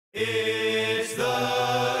It's the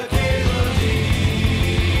CalebDMTG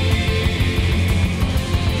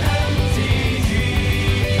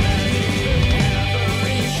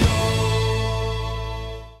Show.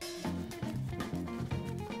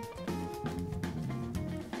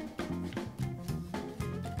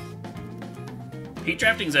 Hate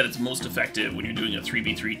drafting is at its most effective when you're doing a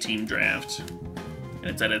 3v3 team draft, and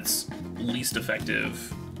it's at its least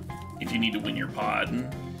effective if you need to win your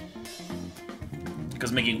pod.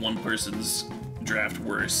 Because making one person's draft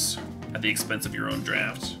worse at the expense of your own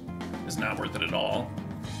draft is not worth it at all.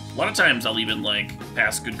 A lot of times I'll even like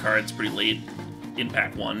pass good cards pretty late in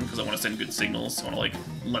pack 1 because I want to send good signals. I want to like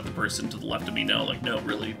let the person to the left of me know, like, no,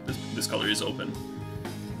 really, this color is open.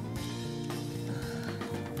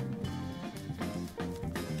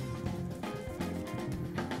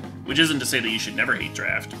 Which isn't to say that you should never hate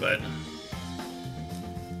draft, but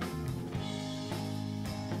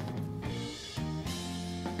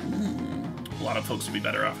a lot of folks would be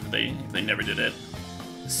better off if they never did it.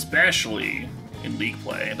 Especially in League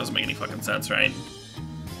play. It doesn't make any fucking sense, right?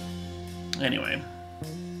 Anyway.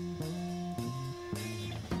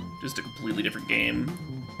 Just a completely different game.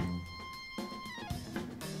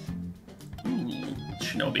 Ooh,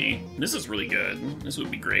 Shinobi. This is really good. This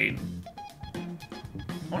would be great. I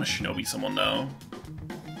want to Shinobi someone, though.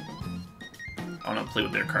 I want to play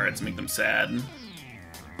with their cards and make them sad.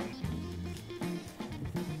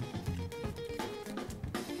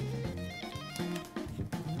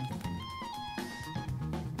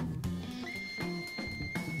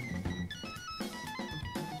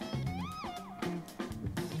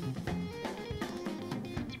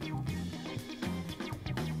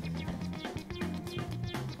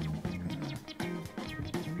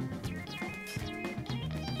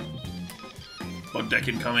 Bug deck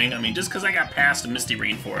incoming. I mean, just because I got past a Misty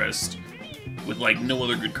Rainforest with, like, no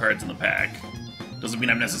other good cards in the pack doesn't mean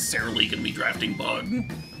I'm necessarily going to be drafting Bug.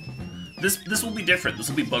 This will be different. This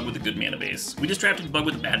will be Bug with a good mana base. We just drafted Bug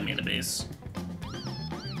with a bad mana base.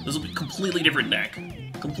 This will be a completely different deck.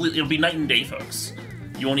 Completely, it'll be night and day, folks.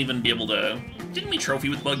 You won't even be able to... Didn't we trophy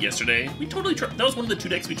with Bug yesterday? We totally that was one of the 2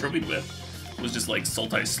 decks we trophied with. It was just, like,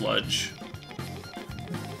 Sultai Sludge.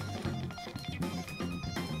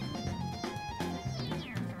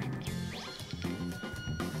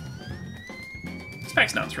 This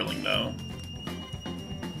pack's not thrilling, though.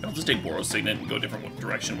 I'll just take Boros Signet and go a different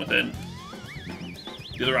direction with it.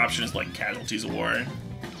 The other option is, like, Casualties of War.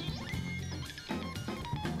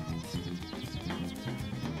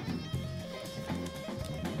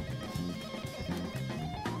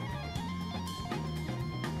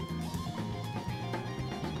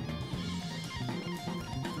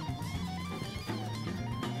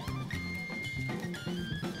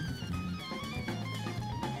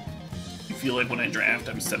 Feel like when I draft,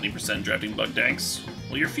 I'm 70% drafting Bug decks.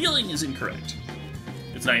 Well, your feeling is incorrect.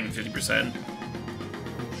 It's not even 50%.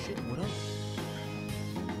 Shit, what up?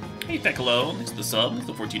 Hey, Piccolo, thanks for the sub. Thanks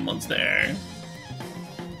for the 14 months there.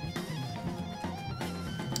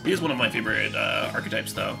 He is one of my favorite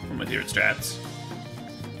archetypes, though. One of my favorite strats.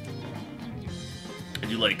 I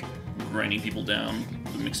do like grinding people down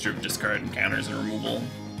with a mixture of discard and counters and removal.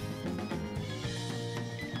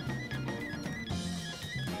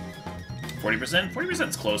 40%?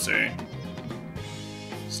 40%'s closer.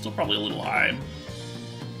 Still probably a little high.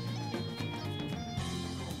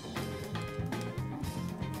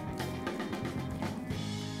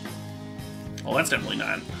 Well, that's definitely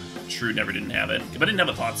not true. Never didn't have it. If I didn't have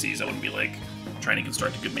a Thoughtseize, I wouldn't be, like, trying to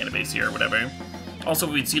construct a good mana base here or whatever. Also,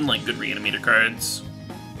 if we'd seen, like, good Reanimator cards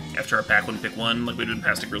after our pack 1 pick 1, like we did in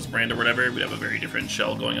Past Girls Brand or whatever, we'd have a very different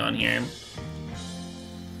shell going on here.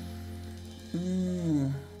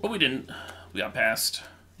 But we didn't. We got past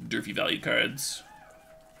Durfy value cards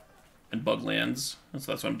and Bug lands. That's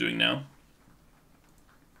what I'm doing now.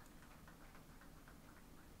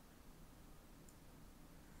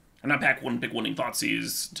 I'm not pack 1 pick 1ing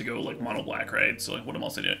Thoughtseize to go like mono black, right? So like what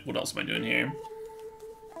else am I doing here?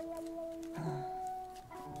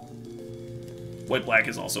 White black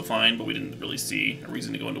is also fine, but we didn't really see a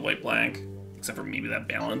reason to go into white black, except for maybe that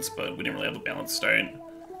balance, but we didn't really have a balanced start.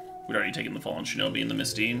 We'd already taken the Fallen Shinobi and the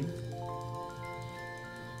Misty.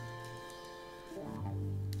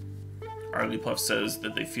 Arlie Puff says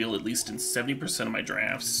that they feel at least in 70% of my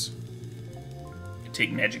drafts I take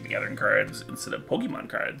Magic the Gathering cards instead of Pokemon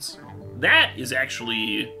cards. That is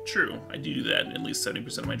actually true. I do that in at least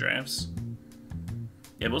 70% of my drafts.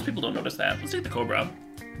 Yeah, most people don't notice that. Let's take the Cobra.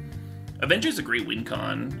 Avenger's a great win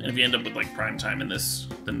con, and if you end up with like prime time in this,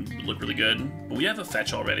 then it would look really good. But we have a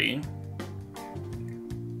fetch already.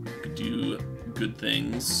 Could do good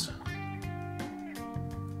things.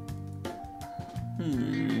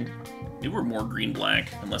 Maybe we're more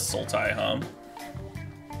green-black and less Sultai, huh?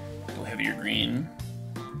 Go heavier green.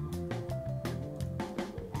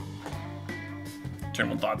 Turn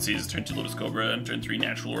 1 Thoughtseize, turn 2 Lotus Cobra, turn 3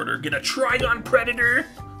 Natural Order. Get a Trigon Predator!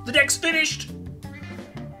 The deck's finished!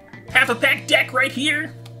 Half a pack deck right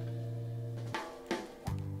here!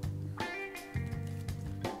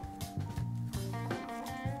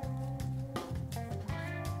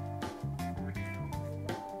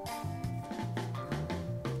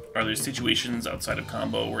 Are there situations outside of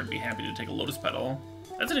combo where I'd be happy to take a Lotus Petal?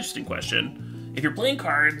 That's an interesting question. If you're playing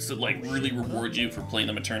cards that like really reward you for playing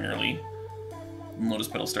them a turn early, Lotus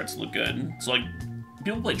Petal starts to look good. So like,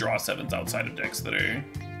 people play draw 7s outside of decks that are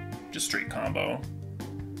just straight combo.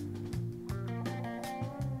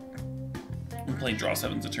 And playing draw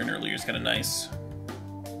 7s a turn earlier is kind of nice.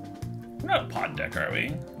 We're not a pod deck, are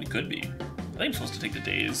we? We could be. I think I'm supposed to take the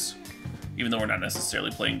Daze, even though we're not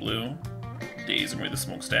necessarily playing blue. Daze and we're the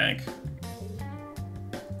Smokestack.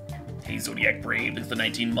 Hey, Zodiac Brave, it's the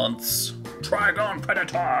 19 months. Trigon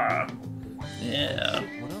Predator! Yeah.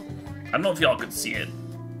 What up? I don't know if y'all could see it.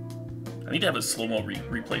 I need to have a slow-mo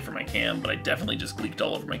replay for my cam, but I definitely just gleeked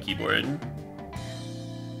all over my keyboard.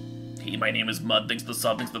 Hey, my name is Mud, thanks to the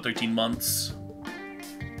sub, thanks to the 13 months.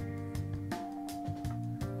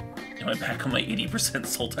 Am I back on my 80%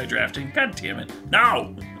 Sultai drafting? God damn it.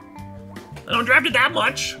 No! I don't draft it that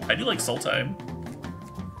much! I do like Sultai.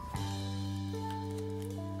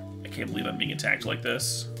 I can't believe I'm being attacked like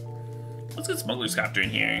this. Let's get Smuggler's Copter in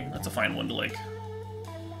here. That's a fine one to, like,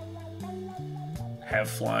 have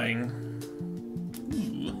flying.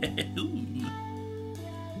 Ooh.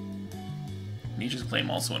 Nature's Claim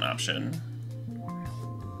also an option.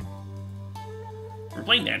 We're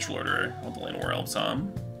playing Natural Order. I want the Llanowar Elves, huh?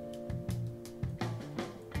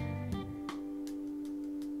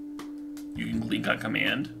 You can Gleek on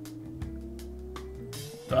command.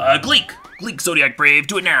 Gleek! Gleek, Zodiac Brave,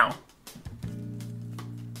 do it now!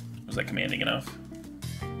 Was that commanding enough?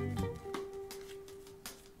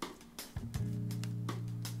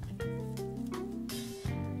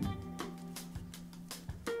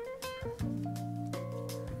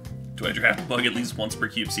 Do I draft a bug at least once per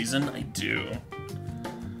cube season? I do.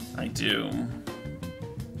 I do.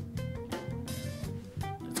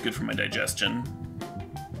 It's good for my digestion.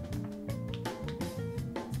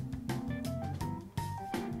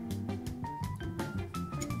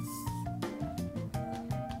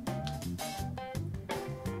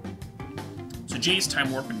 So Jace,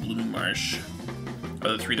 Time Warp, and Blooming Marsh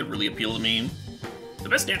are the 3 that really appeal to me. The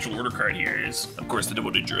best Natural Order card here is, of course, the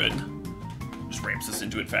Devoted Druid. Just ramps us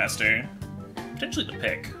into it faster. Potentially the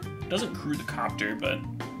pick. Doesn't crew the Copter, but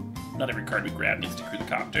not every card we grab needs to crew the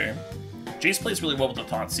Copter. Jace plays really well with the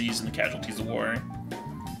Thoughtseize and the Casualties of War.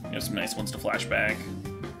 You have some nice ones to flashback.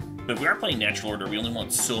 But if we are playing Natural Order, we only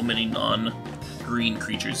want so many non-green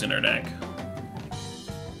creatures in our deck.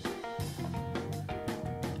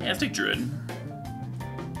 Yeah, let's take Druid.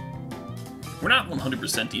 We're not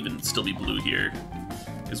 100% even still be blue here,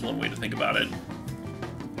 is one way to think about it.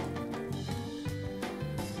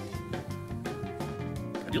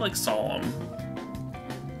 I do like Solemn.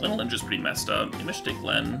 Glen Elendra's pretty messed up. Maybe I should take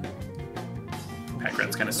Glen. Pack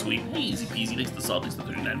Rat's kind of sweet. Hey, easy peasy. Thanks to the sub. Thanks to the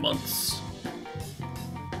 39 months.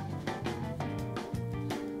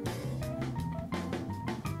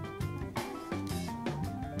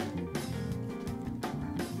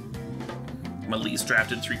 My least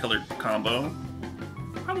drafted 3-color combo.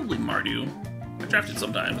 Probably Mardu. I drafted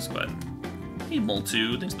sometimes, but hey,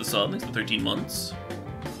 Moltu. Thanks to the sub. Thanks to the 13 months.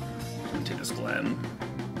 Let me take this Glen.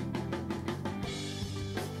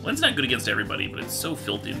 Glen's not good against everybody, but it's so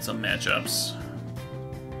filthy in some matchups.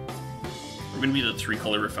 We're gonna be the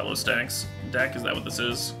 3-color Fellow Stacks deck, is that what this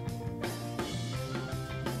is?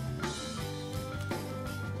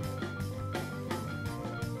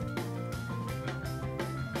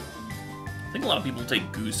 I think a lot of people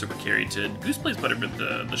take Goose over Caryatid. Goose plays better with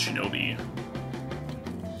the Shinobi.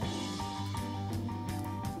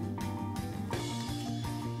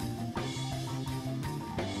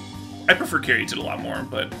 I prefer Caryatid a lot more,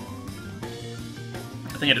 but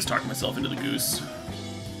I think I just talked myself into the Goose.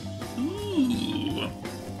 Ooh.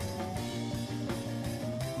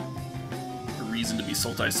 A reason to be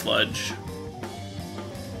Sultai Sludge.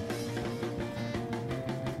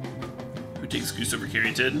 Who takes Goose over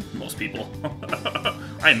Caryatid? Most people.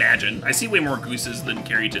 I imagine. I see way more Gooses than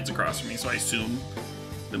Caryatids across from me, so I assume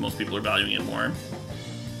that most people are valuing it more.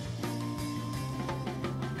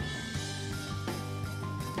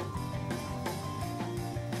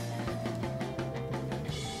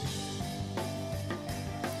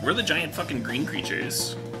 Where are the giant fucking green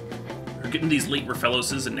creatures? We're getting these late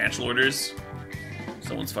Refelloses and Natural Orders.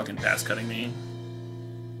 Someone's fucking pass cutting me.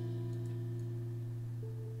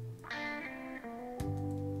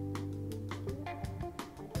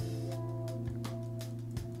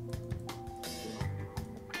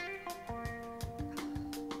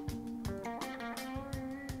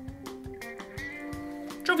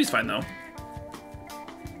 Trophy's fine though.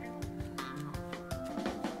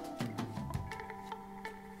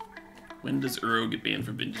 When does Uro get banned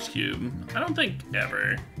from Vintage Cube? I don't think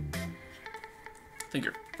ever. I think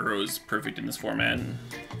Uro's perfect in this format.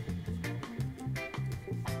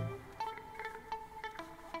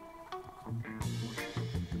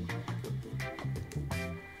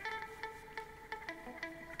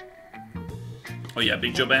 Oh yeah,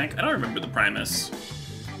 Big Joe back? I don't remember the Primus.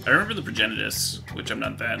 I remember the Progenitus, which I'm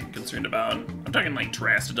not that concerned about. I'm talking like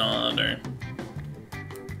Terastodon or...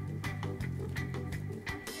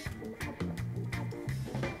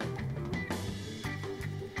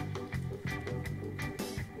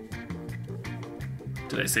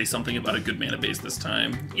 Did I say something about a good mana base this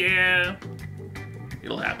time? Yeah,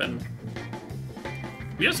 it'll happen.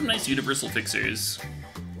 We have some nice universal fixers.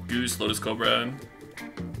 Goose, Lotus Cobra.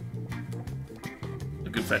 A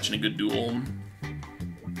good fetch and a good duel.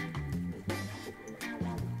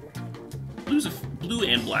 Blue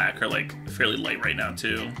and black are like fairly light right now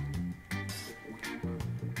too.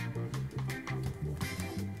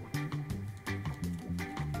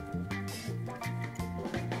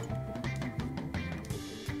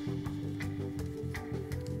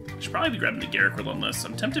 Should probably be grabbing the Garrick Relentless.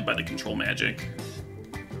 I'm tempted by the Control Magic.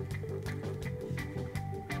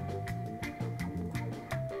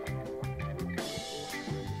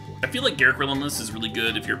 I feel like Garrick Relentless is really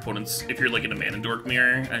good if your opponent's, if you're like in a Mana Dork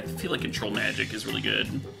mirror. I feel like Control Magic is really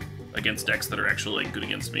good against decks that are actually like good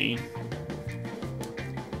against me.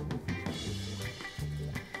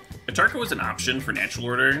 Atarka was an option for Natural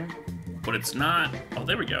Order, but it's not. Oh,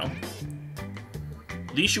 there we go.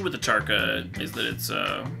 The issue with Atarka is that it's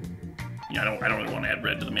yeah, I don't really want to add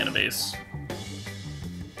red to the mana base.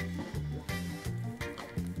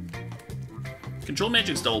 Control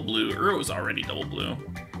Magic's double blue. Uro is already double blue.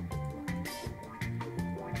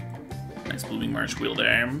 Nice Blooming Marsh wheel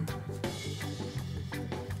there.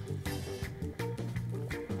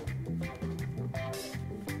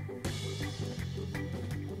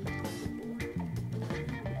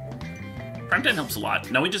 Primetime helps a lot.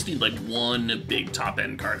 Now we just need like one big top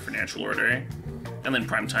end card for Natural Order. And then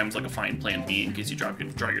Primetime's like a fine plan B in case you draw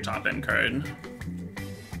your top end card.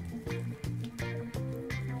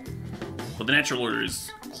 But the Natural Order is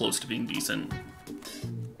close to being decent.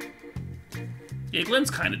 Yeah,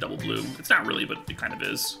 Glenn's kind of double blue. It's not really, but it kind of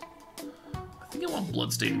is. I think I want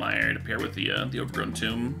Bloodstained Mire to pair with the Overgrown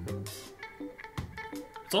Tomb.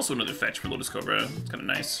 It's also another fetch for Lotus Cobra. It's kind of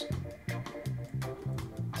nice.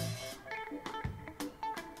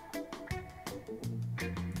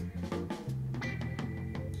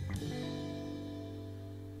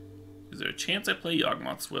 Is there a chance I play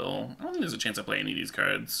Yawgmoth's Will? I don't think there's a chance I play any of these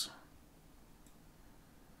cards.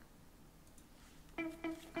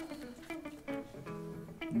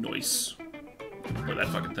 Nice. Play that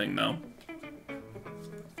fucking thing, though.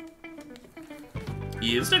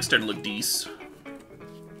 Yeah, this deck's starting to look decent.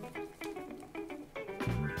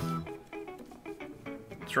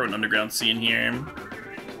 Throw an Underground Sea in here.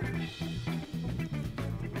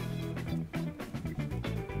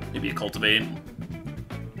 Maybe a Cultivate.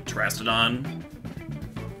 Terastodon.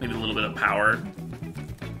 Maybe a little bit of power.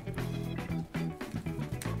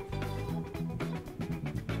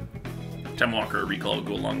 Time Walker or Recall would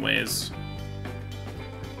go a long ways.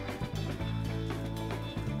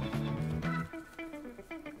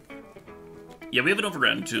 Yeah, we have an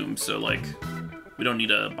Overground Tomb, so like, we don't need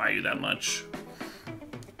to buy you that much.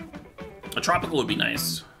 A Tropical would be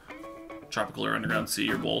nice. Tropical or Underground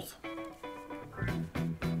Sea or both.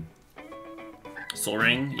 Soul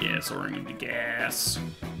Ring? Yeah, Soul Ring would be gas.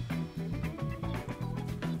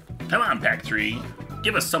 Come on, Pack 3.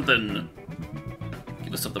 Give us something.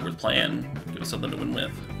 Give us something worth playing. Give us something to win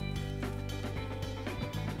with.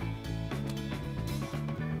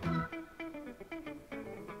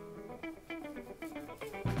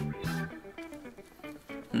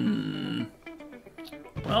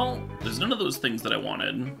 Well, there's none of those things that I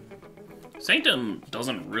wanted. Sanctum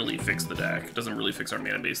doesn't really fix the deck. It doesn't really fix our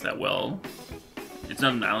mana base that well. It's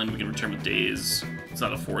not an island we can return with Daze. It's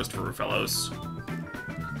not a forest for Rofellos.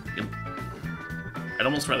 I'd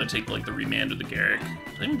almost rather take like the Remand or the Garrick.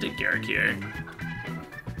 I even take Garrick here.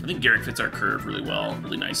 I think Garrick fits our curve really well,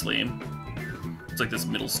 really nicely. It's like this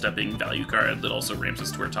middle stepping value card that also ramps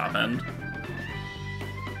us to our top end.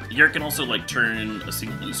 Garrick can also like turn a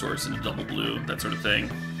single blue source into double blue, that sort of thing.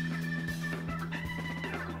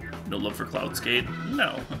 No love for Cloudskate?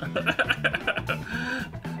 No.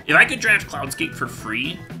 If I could draft Cloudskate for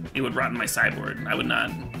free, it would rot in my sideboard. I would not.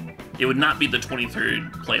 It would not be the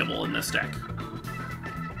 23rd playable in this deck.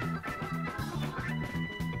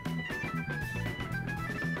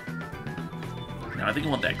 Now I think I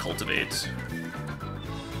want that Cultivate.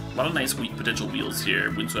 A lot of nice weak potential wheels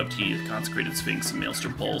here. Windswept Heath, Consecrated Sphinx, and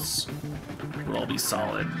Maelstrom Pulse would all be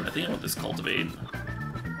solid, but I think I want this Cultivate.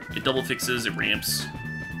 It double fixes, it ramps.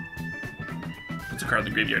 Puts a card in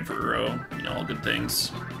the graveyard for Uro. You know, all good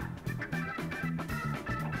things.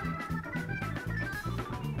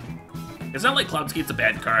 It's not like Cloudskate's a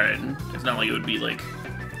bad card. It's not like it would be, like,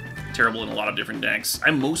 terrible in a lot of different decks.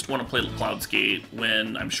 I most want to play Cloudskate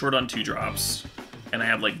when I'm short on 2-drops, and I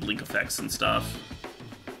have, like, blink effects and stuff.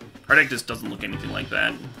 Our deck just doesn't look anything like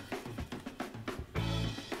that. I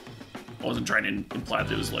wasn't trying to imply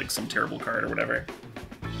that it was, like, some terrible card or whatever.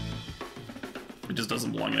 It just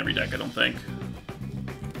doesn't belong in every deck, I don't think.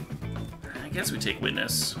 I guess we take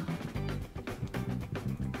Witness.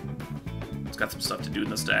 It's got some stuff to do in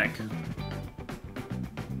this deck.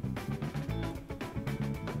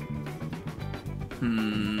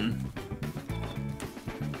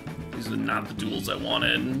 These are not the duels I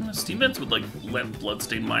wanted. Steam Vents would, like, let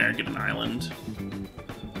Bloodstained Mire get an island.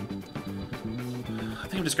 I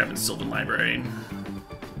think I'm just grabbing Sylvan Library.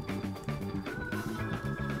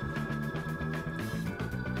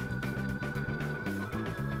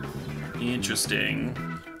 Interesting.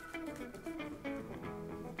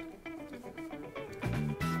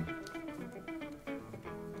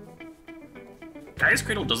 Gaia's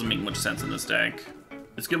Cradle doesn't make much sense in this deck.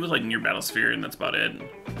 It's good with, like, Near Battlesphere, and that's about it.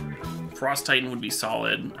 Frost Titan would be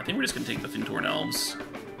solid. I think we're just gonna take the Fintorn Elves.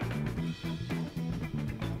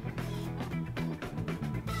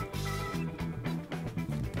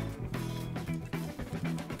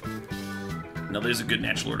 Now there's a good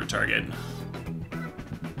natural order target.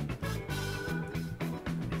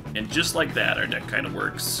 And just like that, our deck kind of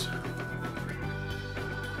works.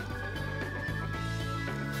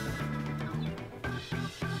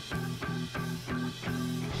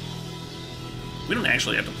 We don't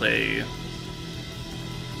actually have to play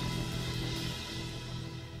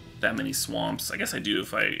that many swamps. I guess I do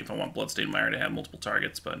if I want Bloodstained Mire to have multiple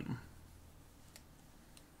targets, but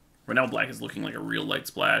right now black is looking like a real light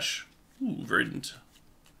splash. Ooh, Verdant.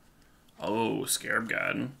 Oh, Scarab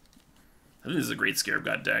God. I think this is a great Scarab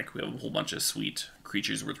God deck. We have a whole bunch of sweet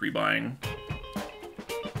creatures worth rebuying.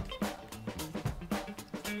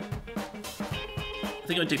 I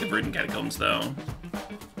think I would take the Verdant Catacombs, though.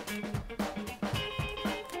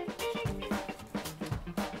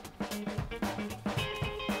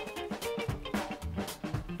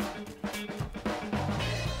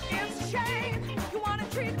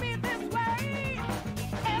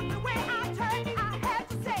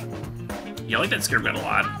 Yeah, I like that Scarab God a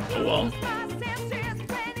lot. Oh well.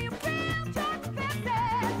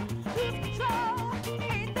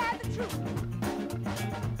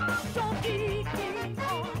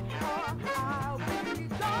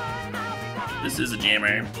 This is a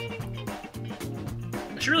jammer.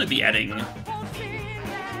 I should really be adding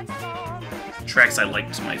tracks I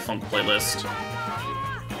like to my funk playlist.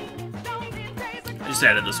 I just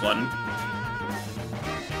added this one.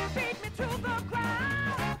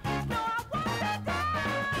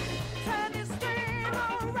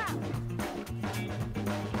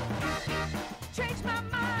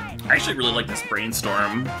 I actually really like this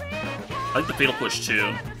Brainstorm. I like the Fatal Push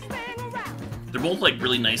too. They're both like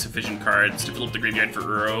really nice efficient cards to fill up the graveyard for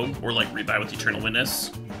Uro, or like rebuy with Eternal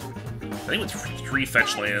Witness. I think with 3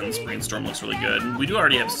 fetch lands, Brainstorm looks really good. We do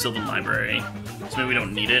already have Sylvan Library, so maybe we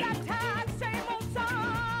don't need it.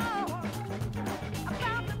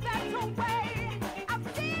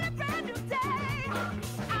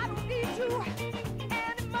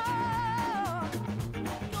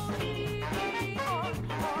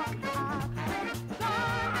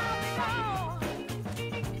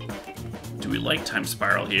 We like Time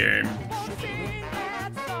Spiral here.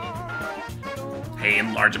 Hey,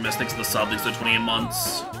 enlarge a miss, thanks to the sub, thanks to the 28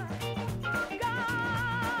 months.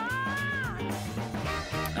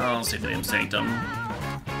 I'll save the name Sanctum.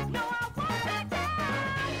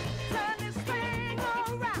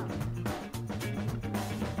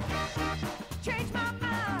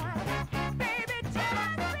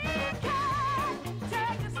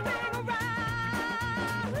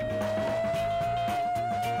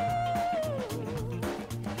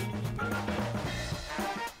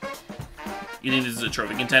 You think this is a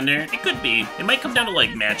trophy contender? It could be. It might come down to,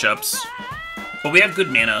 like, matchups. But we have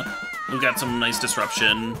good mana. We've got some nice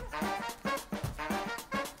disruption.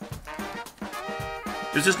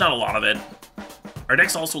 There's just not a lot of it. Our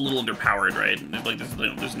deck's also a little underpowered, right? Like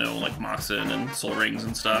there's no like Moxen and Soul Rings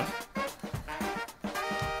and stuff.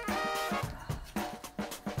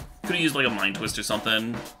 Could have used like a Mind Twist or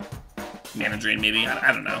something. Mana Drain maybe,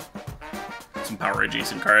 I don't know. Some power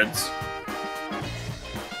adjacent cards.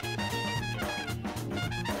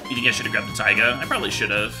 You think I should have grabbed the Taiga? I probably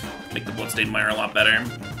should have. Make the Bloodstained Mire a lot better.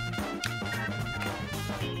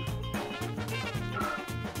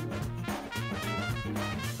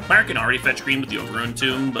 Mire can already fetch green with the Overrun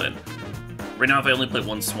Tomb, but right now if I only play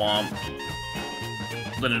one Swamp,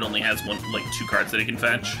 then it only has like 2 cards that it can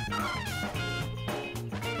fetch.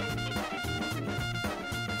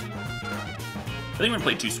 I think we're gonna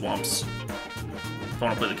play 2 Swamps if I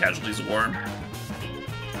want to play the Casualties of War.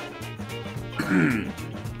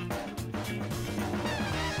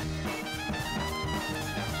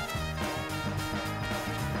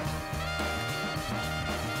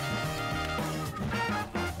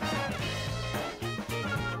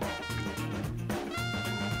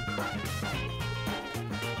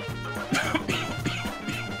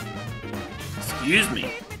 Excuse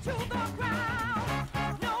me.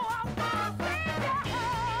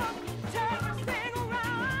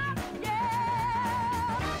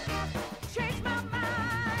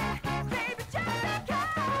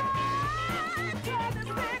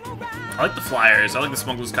 I like the Flyers. I like the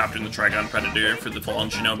Smuggler's Copter and the Trigon Predator for the Fallen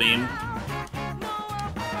Shinobi.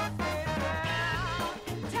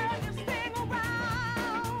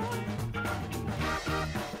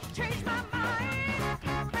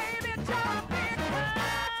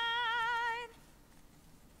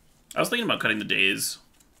 I was thinking about cutting the Days.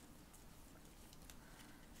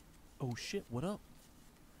 Oh shit, what up?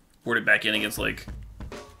 Board it back in against, like,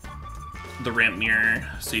 the Ramp Mirror,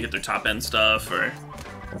 so you hit their top end stuff, or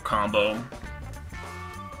combo.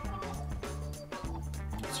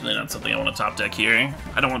 It's really not something I want to top deck here.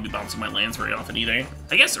 I don't want to be bouncing my lands very often either.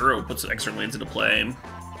 I guess Uro puts extra lands into play.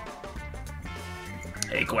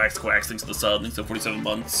 Hey, Quacks, thanks for the sub, thanks for 47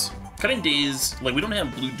 months. Cutting Days, like, we don't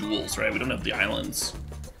have blue duels, right? We don't have the islands.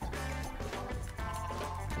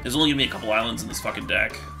 There's only gonna be a couple islands in this fucking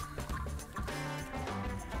deck.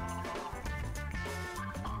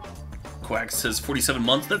 Quack says 47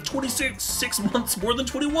 months. That's 6 months more than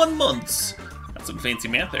 21 months. That's some fancy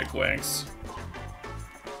math there, Quacks.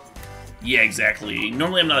 Yeah, exactly.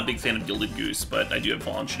 Normally I'm not a big fan of Gilded Goose, but I do have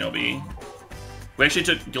Fallen Shinobi. We actually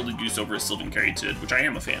took Gilded Goose over Sylvan Caryatid, which I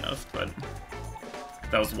am a fan of, but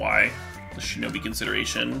that was why. The Shinobi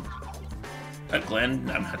consideration. Cut Glenn?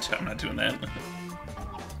 I'm not doing that.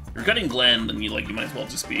 If you're cutting Glenn, then you might as well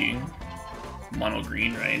just be mono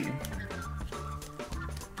green, right?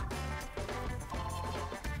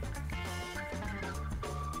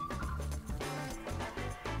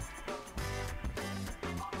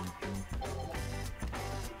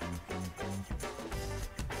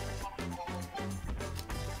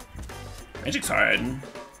 Magic's hard.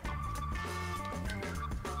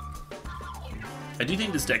 I do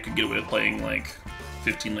think this deck could get away with playing like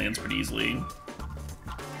 15 lands pretty easily.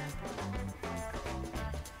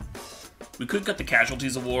 We could cut the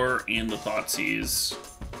Casualties of War and the Thoughtseize,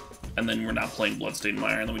 and then we're not playing Bloodstained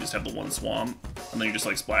Mire, and then we just have the one Swamp, and then you're just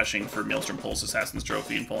like splashing for Maelstrom Pulse, Assassin's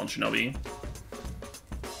Trophy, and Fallen Shinobi,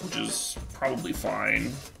 which is probably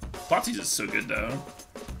fine. Thoughtseize is so good though.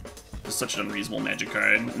 It's such an unreasonable Magic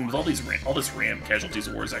card, and with all this ramp, Casualties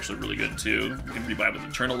of War is actually really good too. You can revive with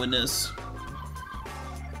Eternal Witness.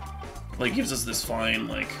 Like, gives us this fine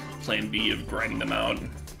like plan B of grinding them out.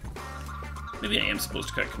 Maybe I am supposed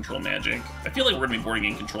to cut Control Magic. I feel like we're gonna be boarding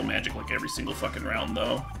in Control Magic like every single fucking round,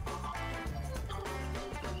 though.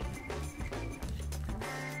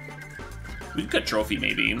 We could cut Trophy,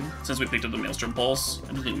 maybe, since we picked up the Maelstrom Pulse.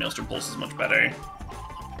 I do think Maelstrom Pulse is much better.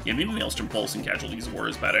 Yeah, maybe Maelstrom Pulse and Casualties of War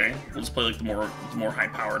is better. We'll just play like the more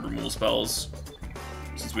high-powered removal spells,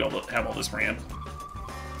 since we all have all this ramp.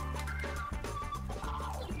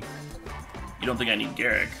 You don't think I need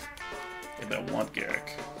Garruk? Yeah, but I want Garruk.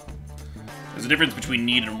 There's a difference between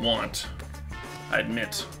need and want, I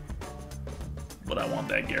admit. But I want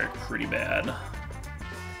that Garruk pretty bad.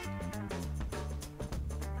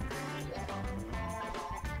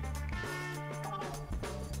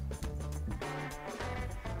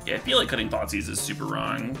 Yeah, I feel like cutting Thoughtseize is super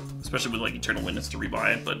wrong, especially with like Eternal Witness to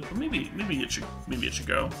rebuy it, but maybe it should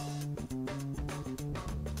go.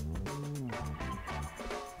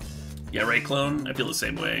 Yeah, right, Clone? I feel the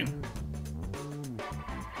same way.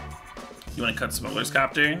 You want to cut Smuggler's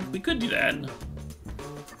Copter? We could do that.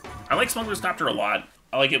 I like Smuggler's Copter a lot.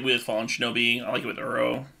 I like it with Fallen Shinobi. I like it with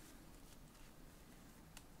Uro.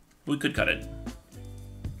 We could cut it.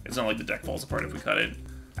 It's not like the deck falls apart if we cut it.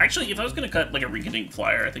 Actually, if I was gonna cut like a reconditioned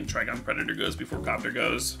flyer, I think Trigon Predator goes before Copter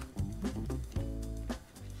goes.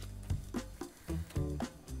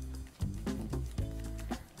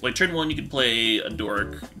 Like turn 1 you could play a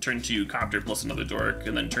Dork, turn 2 Copter plus another Dork,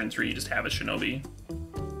 and then turn 3 you just have a Shinobi.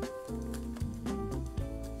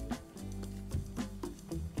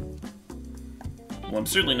 Well, I'm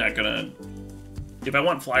certainly not gonna... If I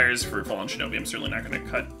want flyers for Fallen Shinobi, I'm certainly not gonna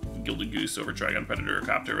cut Gilded Goose over Trigon Predator or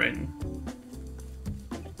Copter, right?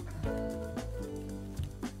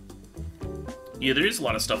 Yeah, there is a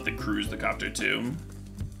lot of stuff that crews the Copter too.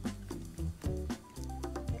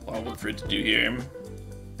 A lot of work for it to do here.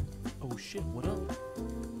 Oh shit, what up?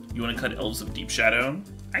 You want to cut Elves of Deep Shadow?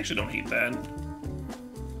 I actually don't hate that.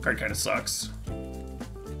 Card kind of sucks.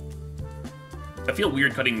 I feel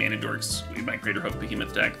weird cutting Mana Dorks in my Greater Hook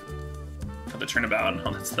Behemoth deck. Cut the Turnabout.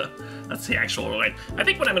 Oh, that's the actual line. I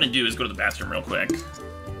think what I'm going to do is go to the bathroom real quick.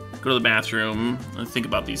 Go to the bathroom and think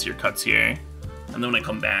about these here cuts here. And then when I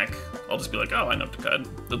come back, I'll just be like, oh, I know what to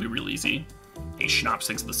cut. They'll be real easy. Hey, Schnapp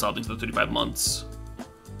 6 of the sub, thanks for the 35 months.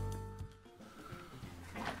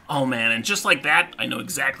 Oh man, and just like that, I know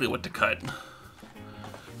exactly what to cut.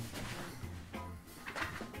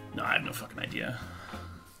 No, I have no fucking idea.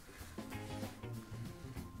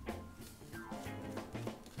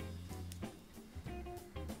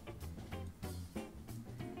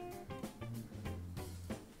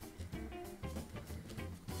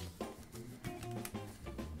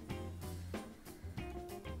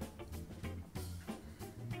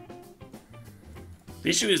 The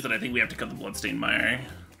issue is that I think we have to cut the Bloodstained Mire.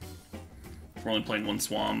 We're only playing one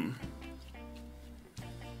Swamp.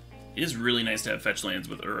 It is really nice to have fetch lands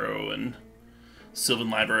with Uro and Sylvan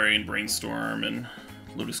Library and Brainstorm and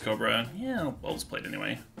Lotus Cobra. Yeah, I'll just play it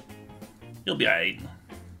anyway. You'll be alright.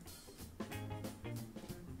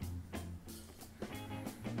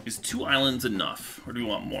 Is 2 islands enough, or do we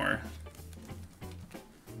want more?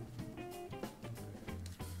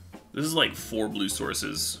 This is like 4 blue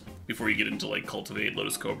sources before you get into like Cultivate,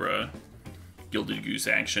 Lotus Cobra, Gilded Goose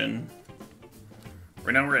action.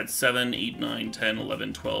 Right now we're at 7, 8, 9, 10,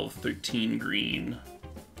 11, 12, 13 green.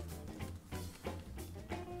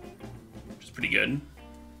 Which is pretty good.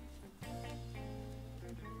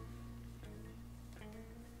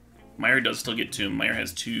 Meyer does still get Tomb. Meyer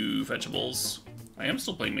has 2 fetchables. I am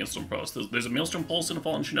still playing Maelstrom Pulse. There's a Maelstrom Pulse and a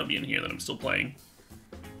Fallen Shinobi in here that I'm still playing.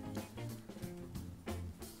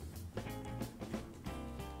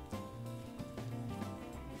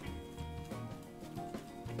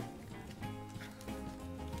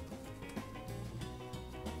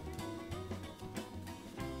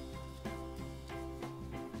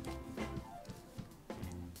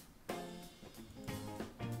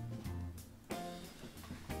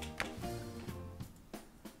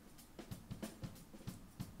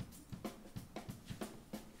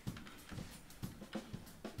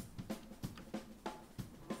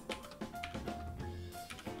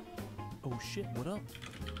 Oh shit, what up?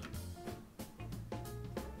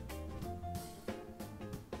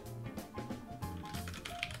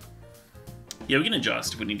 Yeah, we can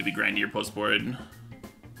adjust if we need to be grindier post-board.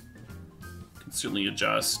 Can certainly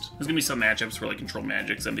adjust. There's gonna be some matchups where like Control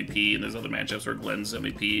Magic's MVP, and there's other matchups where Glenn's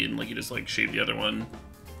MVP, and like you just like shave the other one.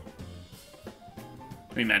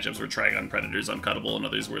 I mean, matchups where Trigon Predator's uncuttable, and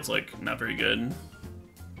others where it's like not very good.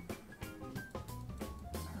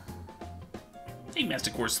 Hey,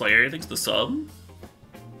 Masticore Slayer, thanks for the sub.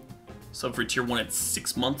 Sub for tier 1 at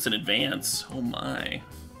 6 months in advance. Oh my.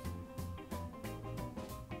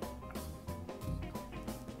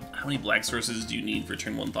 How many black sources do you need for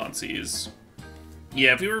turn 1 Thoughtseize?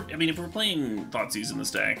 Yeah, if we were playing Thoughtseize in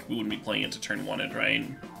this deck, we wouldn't be playing it to turn 1 it, right?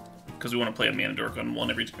 Because we want to play a Mana Dork on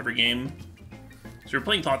 1 every game. So if you're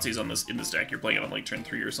playing Thoughtseize on in this deck, you're playing it on like turn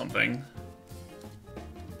 3 or something.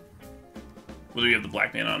 Whether you have the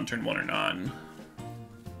black mana on turn 1 or not.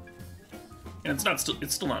 And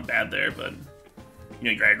it's still not bad there, but you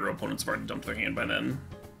know, your aggro opponents have already dumped their hand by then.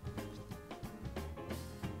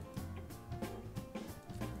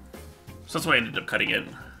 So that's why I ended up cutting it.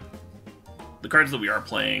 The cards that we are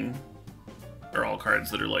playing are all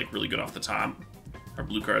cards that are like really good off the top. Our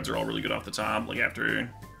blue cards are all really good off the top. Like after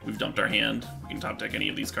we've dumped our hand, we can top deck any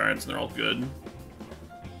of these cards and they're all good.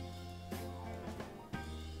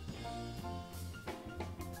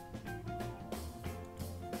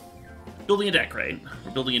 Building a deck, right?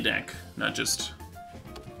 We're building a deck, not just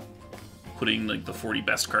putting like the 40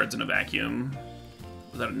 best cards in a vacuum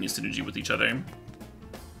without any synergy with each other.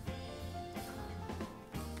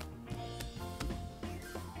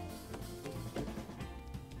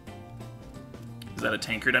 Is that a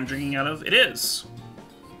tankard I'm drinking out of? It is!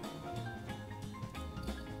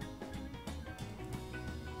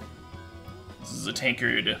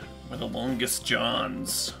 tankard with the longest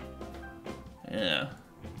johns. Yeah.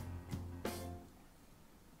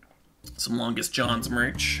 Some Longest Johns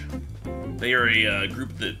merch. They are a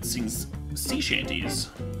group that sings sea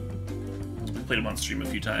shanties. We've played them on stream a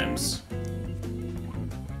few times.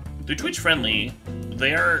 They're Twitch friendly.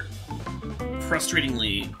 They are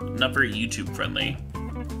frustratingly not very YouTube friendly.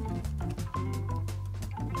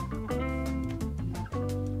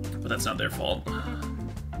 But that's not their fault.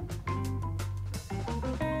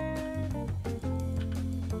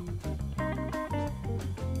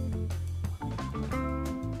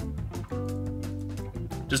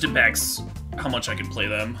 Just impacts how much I can play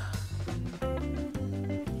them.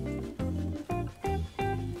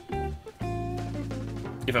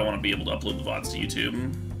 If I want to be able to upload the VODs to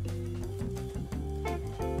YouTube.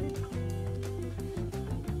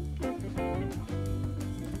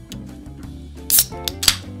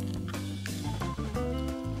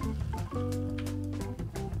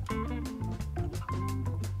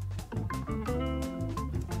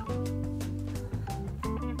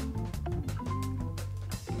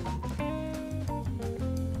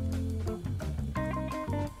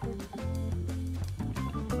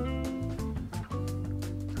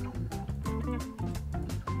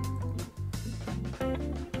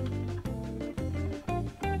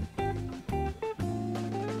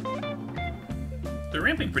 They're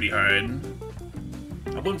ramping pretty hard.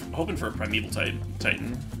 I'm hoping for a Primeval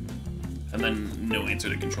Titan. And then no answer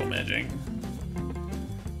to Control Magic.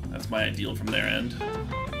 That's my ideal from their end.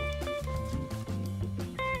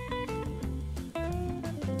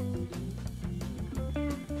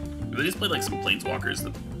 They just played like some Planeswalkers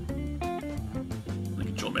that the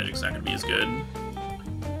Control Magic's not gonna be as good.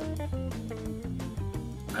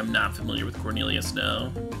 I'm not familiar with Cornelius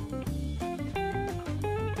now.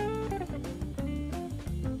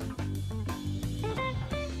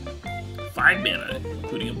 Five mana,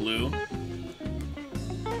 including a blue.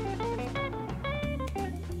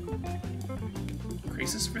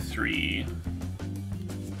 Crisis for 3.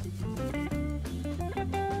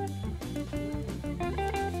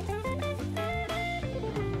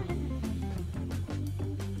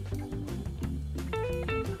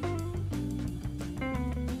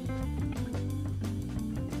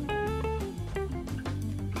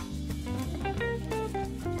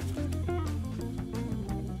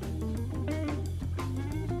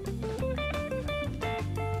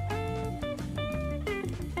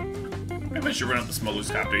 Maybe I should run out the Smuggler's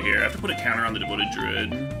Copter here. I have to put a counter on the Devoted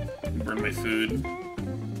Druid and burn my food.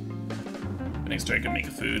 The next turn I can make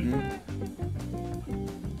a food.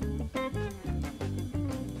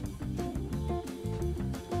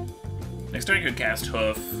 Next turn I could cast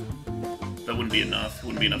Hoof. That wouldn't be enough. It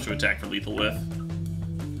wouldn't be enough to attack for lethal with.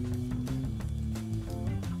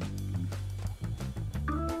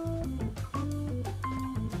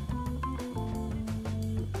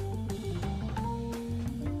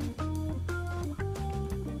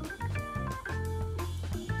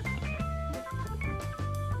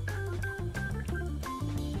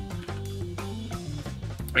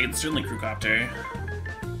 I can certainly Crewcopter,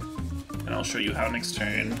 and I'll show you how next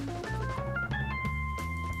turn.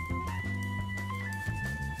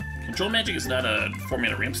 Control Magic is not a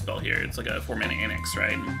 4-mana ramp spell here, it's like a 4-mana Annex,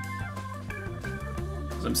 right?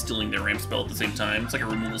 Because I'm stealing their ramp spell at the same time. It's like a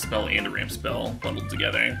removal spell and a ramp spell bundled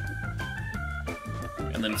together.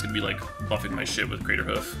 And then it's gonna be like buffing my shit with Crater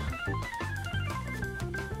Hoof.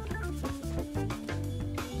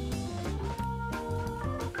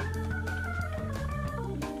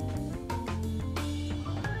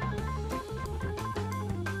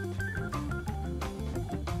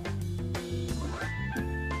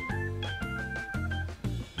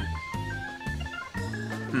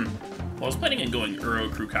 Well, I was planning on going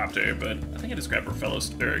Uro Crewcopter, but I think I just grab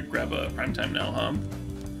grab a Primetime now, huh?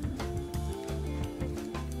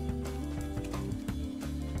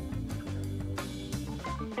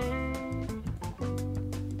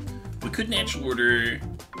 We could natural order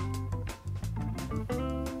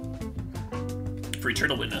for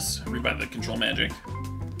Eternal Witness, rebuy the Control Magic.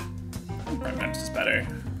 I think Primetime's just better.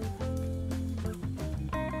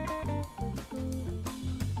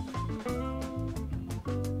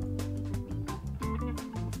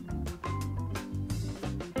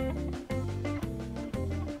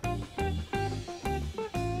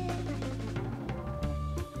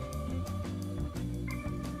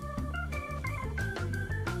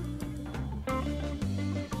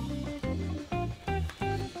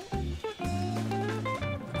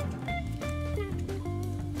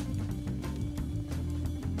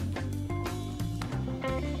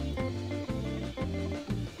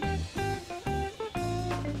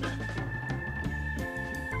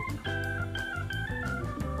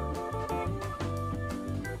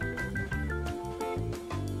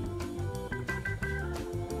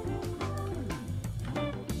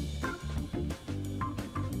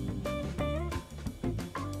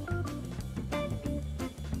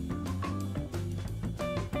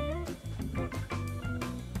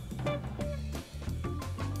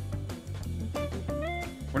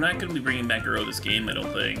 We're not going to be bringing back Uro this game, I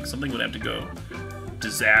don't think. Something would have to go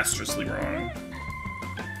disastrously wrong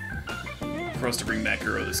for us to bring back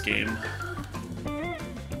Uro this game.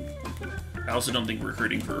 I also don't think we're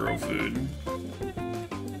hurting for Uro food.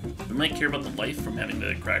 We might care about the life from having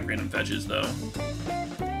to crack random fetches, though.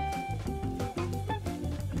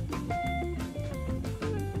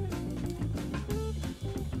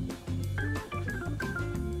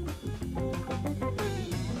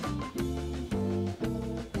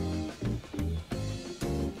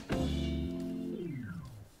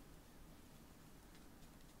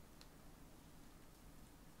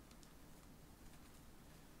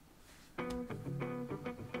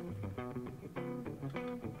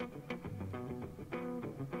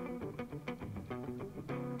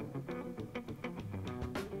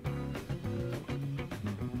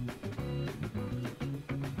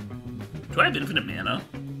 Do I have infinite mana?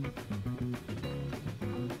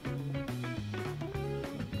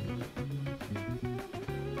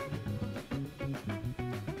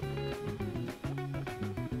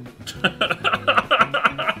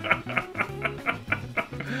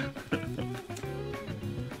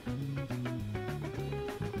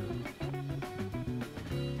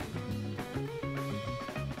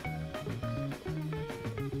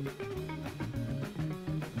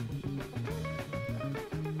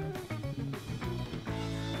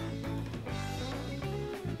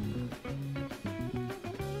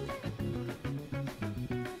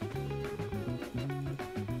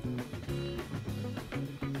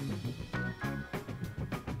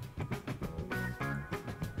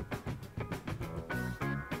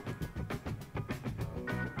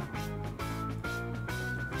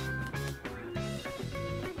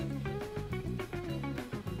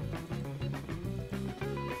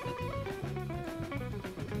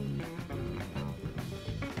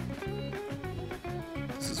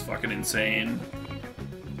 This is fucking insane.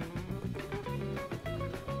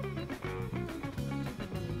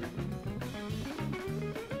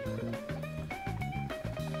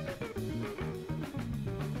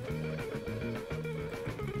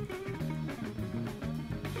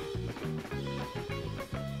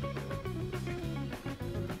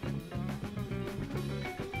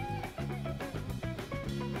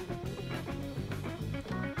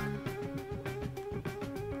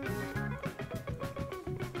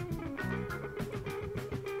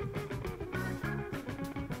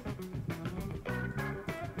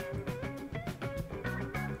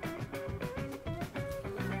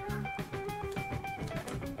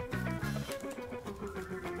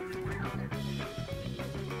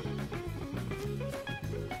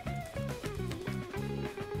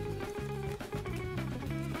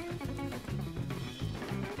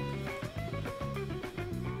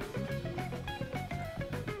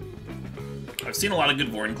 I've seen a lot of good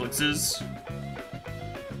Vorinclixes.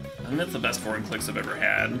 I think that's the best Vorinclix I've ever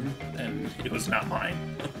had, and it was not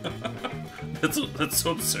mine. That's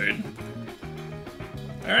so absurd.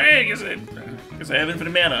 Alright, I guess I have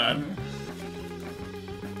infinite mana.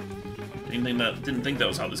 Didn't think that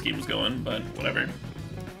was how this game was going, but whatever.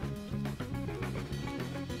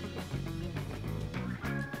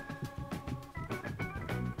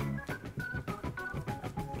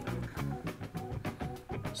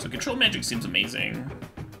 So control magic seems amazing.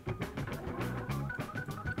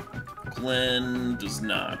 Glenn does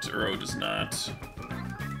not. Uro does not.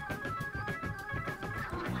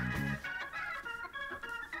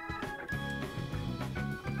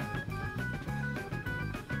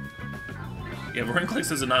 Yeah,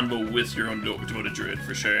 Vorinclix is an Envo with your own devoted druid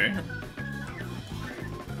for sure.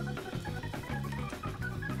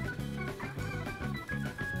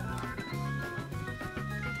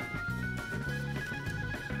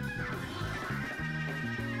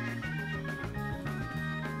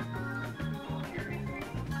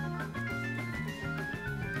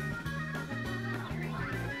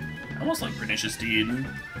 Almost like Pernicious Deed.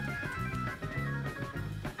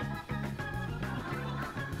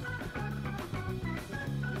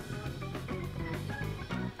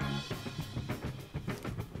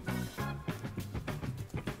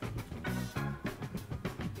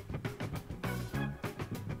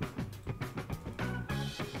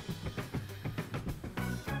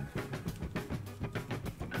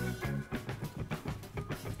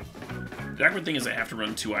 The awkward thing is I have to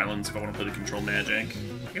run 2 islands if I want to play the control magic.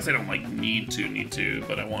 I guess I don't like need to,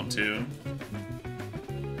 but I want to.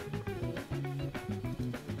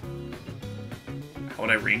 How would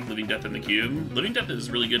I rank Living Death in the cube? Living Death is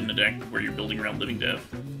really good in a deck where you're building around Living Death.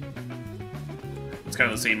 It's kind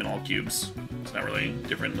of the same in all cubes. It's not really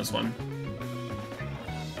different in this one.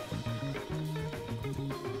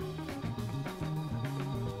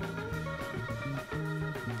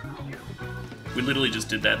 We literally just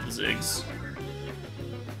did that in the Ziggs.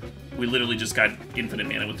 We literally just got infinite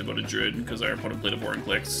mana with Devoted Druid because our opponent played a Boring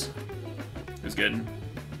Clicks. It was good.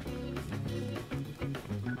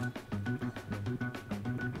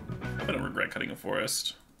 I don't regret cutting a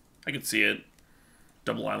forest. I could see it.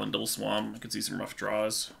 Double island, double swamp. I could see some rough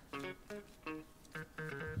draws.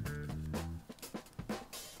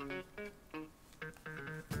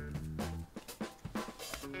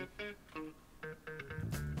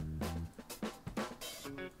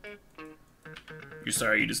 You're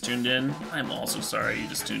sorry you just tuned in? I'm also sorry you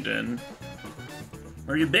just tuned in.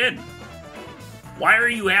 Where you been? Why are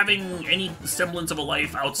you having any semblance of a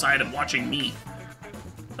life outside of watching me?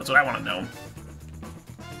 That's what I want to know.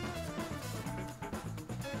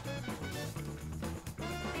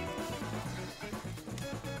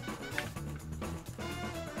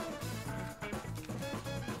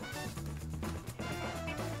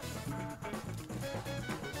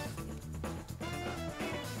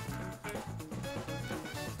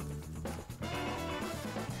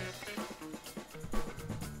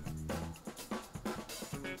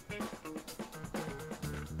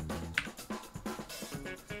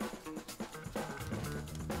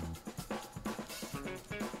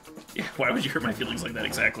 Yeah, why would you hurt my feelings like that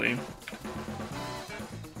exactly?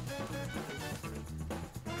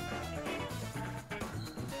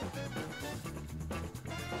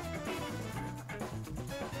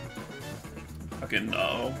 Fucking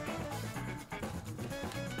no.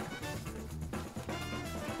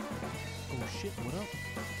 Oh shit, what up?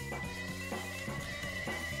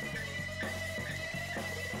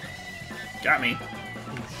 Got me.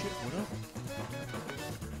 Oh shit, what up?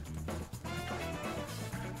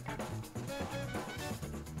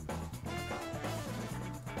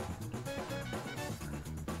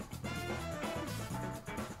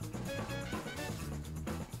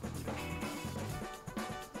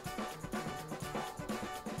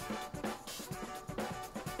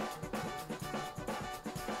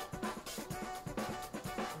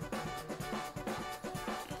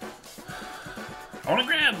 I want to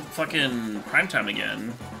grab fucking Primetime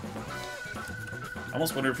again. I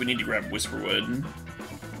almost wonder if we need to grab Whisperwood.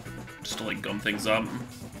 Just to, like, gum things up.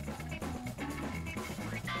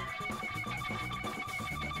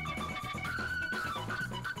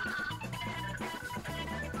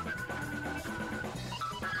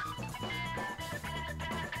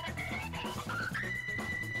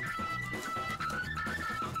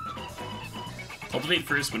 Cultivate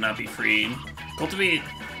first would not be free. Cultivate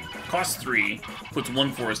costs 3, puts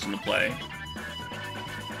 1 forest into play.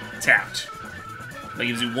 Tapped. That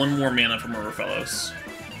gives you 1 more mana from Riverfellows.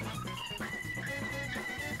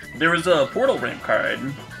 There was a Portal ramp card.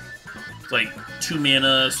 It's like 2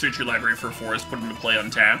 mana, search your library for a forest, put it into play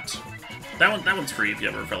untapped. That one's free if you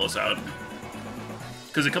have Riverfellows out.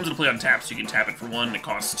 Because it comes into play untapped, so you can tap it for 1, it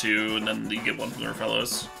costs 2, and then you get 1 from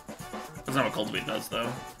Riverfellows. That's not what Cultivate does, though.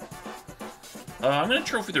 I'm gonna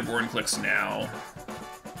trophy their Boring Clicks now.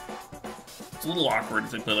 It's a little awkward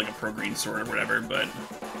if they play like a pro-green sword or whatever, but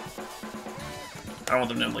I don't want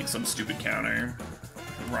them to have like some stupid counter.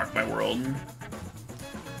 Rock my world.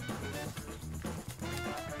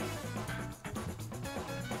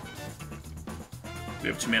 We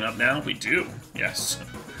have 2 mana up now? We do. Yes.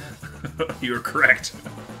 You are correct.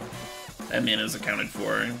 That mana is accounted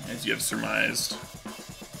for, as you have surmised.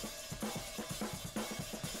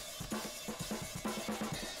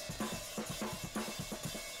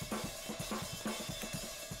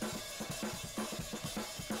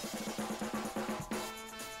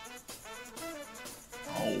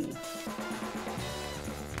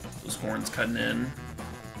 Horns cutting in.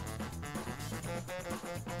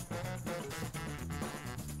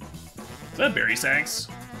 Is that Berry Sax?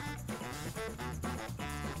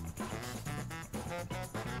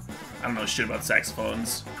 I don't know shit about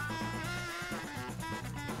saxophones.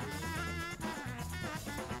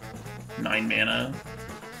 9 mana.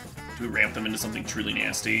 Do we ramp them into something truly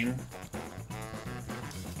nasty?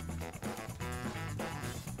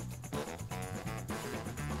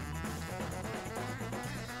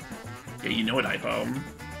 Yeah, you know it, Hypo.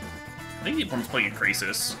 I think the opponent's playing a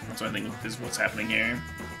Krasis. That's what I think is what's happening here.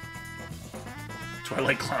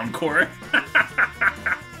 Twilight Clowncore?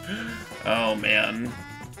 Oh, man.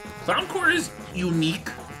 Clowncore is unique.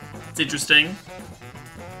 It's interesting.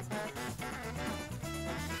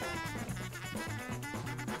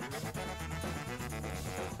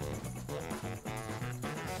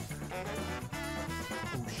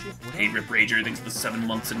 Oh shit, what Hey, up? Rip Rager thinks the 7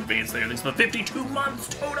 months in advance there. Thinks the 52 months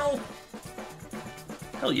total!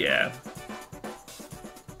 Hell yeah.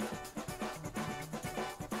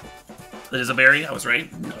 That is a berry? I was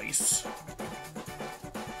right. Nice.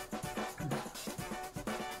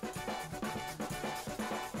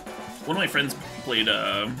 One of my friends played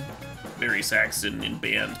Barry Saxon in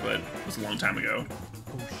band, but it was a long time ago.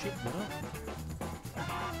 Oh shit, what up?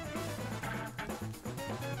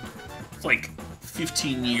 It's like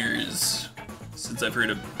 15 years since I've heard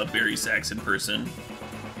a Barry Saxon person.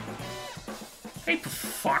 Hey,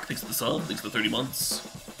 fuck, thanks for the sub, thanks for the 30 months.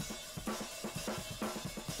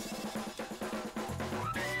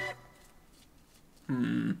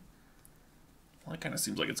 Well, that kind of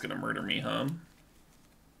seems like it's gonna murder me, huh?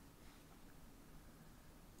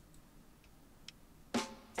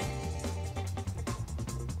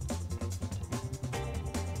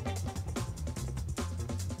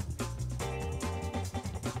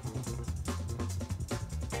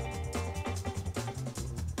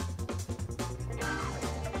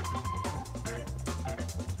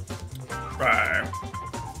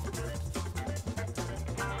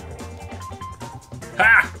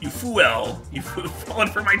 Ha! You fool! You've fallen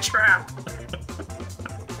for my trap!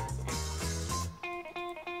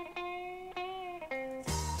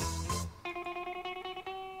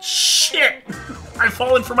 Shit! I've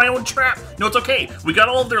fallen for my own trap! No, it's okay. We got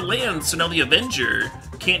all of their lands, so now the Avenger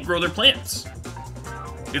can't grow their plants.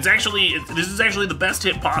 It's actually... this is actually the best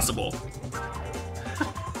hit possible.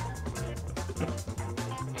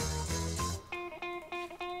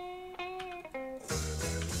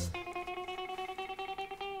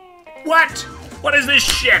 What? What is this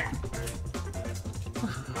shit?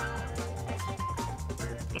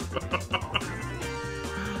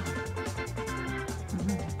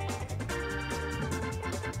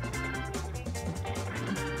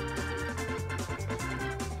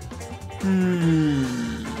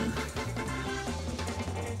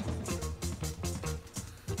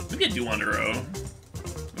 Maybe I do want Uro.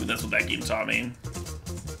 Maybe that's what that game taught me.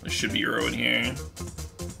 There should be Uro in here.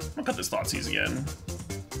 I'll cut this Thoughtseize again.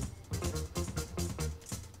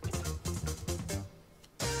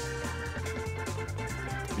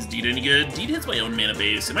 Is Deed any good? Deed hits my own mana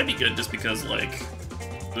base. It might be good just because, like,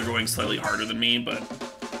 they're going slightly harder than me, but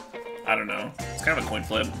I don't know. It's kind of a coin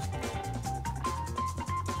flip.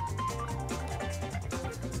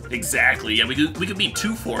 Exactly. Yeah, we could beat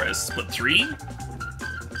 2 forests, but 3?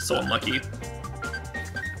 So unlucky.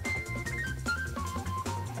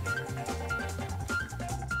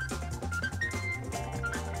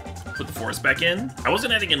 Put the forest back in. I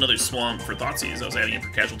wasn't adding another swamp for Thoughtseize. I was adding it for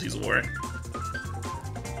Casualties of War.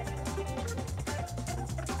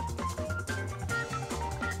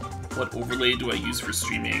 What overlay do I use for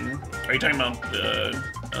streaming? Are you talking about the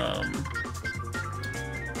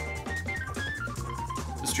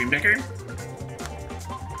Stream Decker?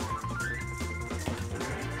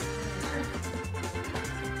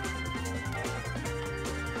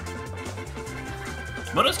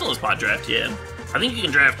 Moto still has pod draft, yeah. I think you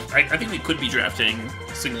can draft. I think we could be drafting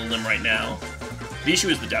single limb right now. The issue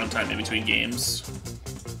is the downtime in between games.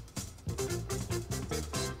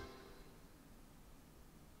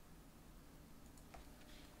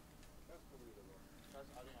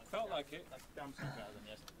 Felt like it.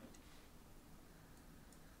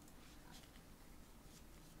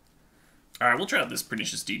 Alright, we'll try out this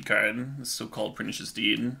Pernicious Deed card. This so-called Pernicious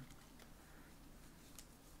Deed.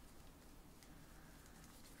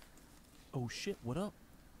 Oh shit, what up?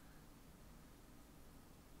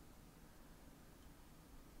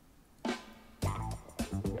 I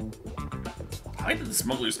like that the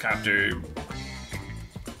Smuggler's Copter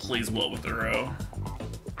plays well with the Uro.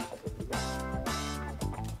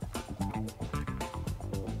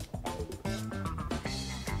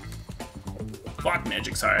 Block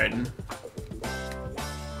Magic's hard.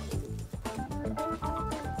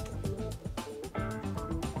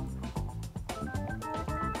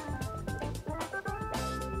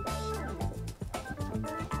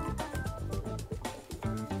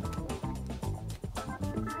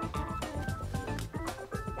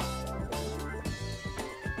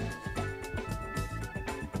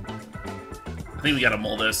 I think we gotta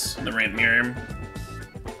mull this in the Ramp Mirror.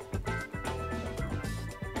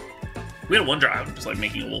 We had a 1-drop, just like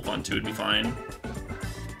making a wolf on 2 would be fine.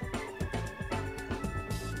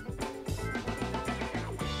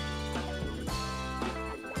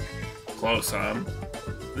 Close, huh?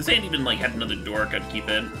 This ain't even like had another dork, I'd keep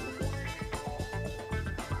it.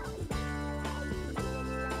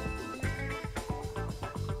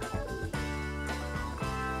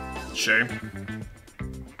 Sure.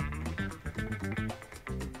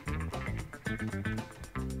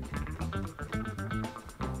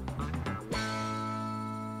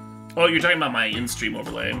 Oh, you're talking about my in-stream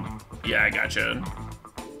overlay. Yeah, I gotcha.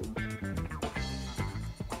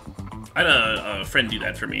 I had a friend do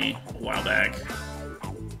that for me a while back.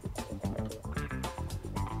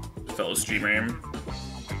 Fellow streamer.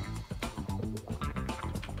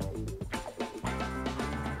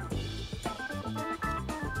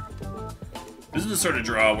 This is the sort of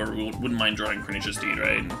draw where we wouldn't mind drawing Pernicious Deed,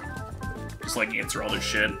 right? Just like answer all their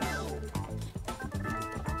shit.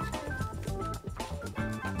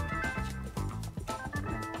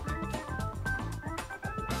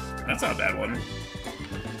 That's not a bad one.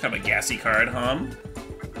 Kind of a gassy card, huh?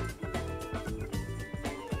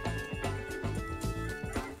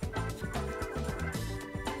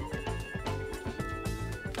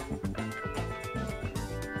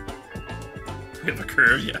 We have a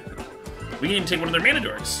curve, yeah. We can even take one of their mana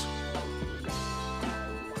dorks.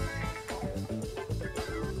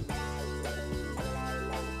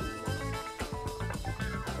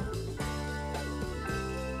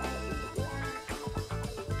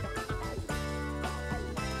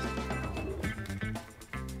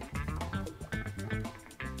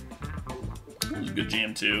 That was a good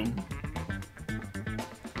jam, too.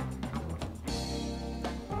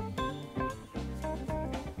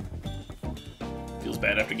 Feels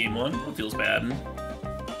bad after game one? It feels bad.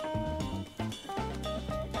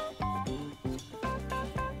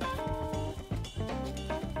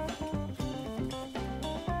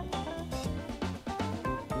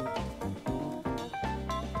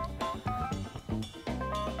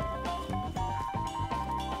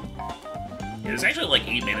 Yeah, there's actually like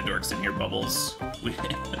 8 mana dorks in here, Bubbles. We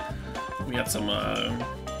got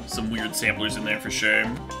some weird samplers in there for sure.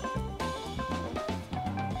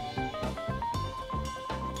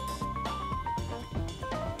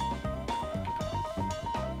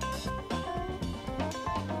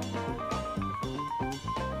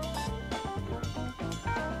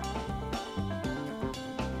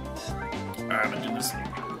 Alright, I'm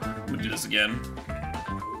gonna do this again.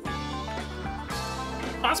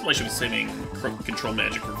 Possibly I should be saving control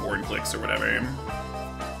magic for board clicks or whatever.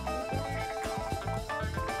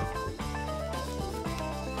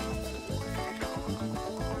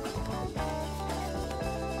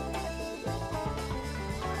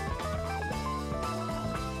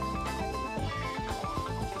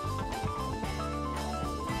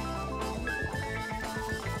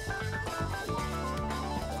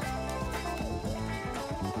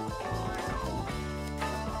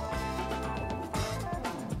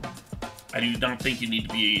 I do not think you need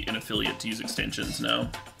to be an affiliate to use extensions, no.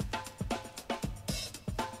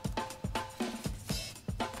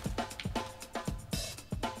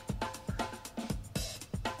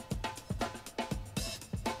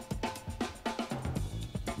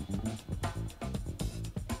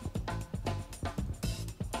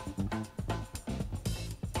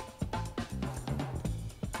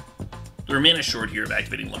 The mana short here of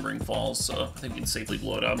activating Lumbering Falls, so I think we can safely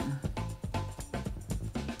blow it up.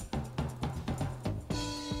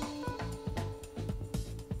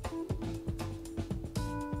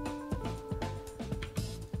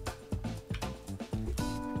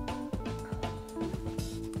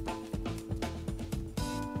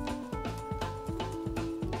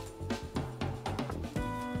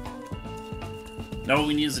 Now what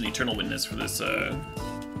we need is an Eternal Witness for this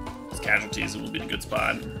casualties, and we'll be in a good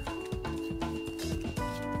spot.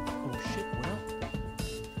 Oh shit,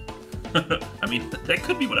 what up? I mean, that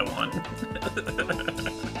could be what I want.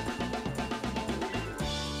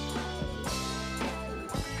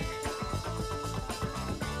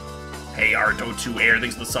 Hey, Art02 Air,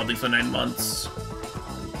 thanks for the sub, thanks for the 9 months.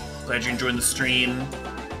 Glad you're enjoying the stream.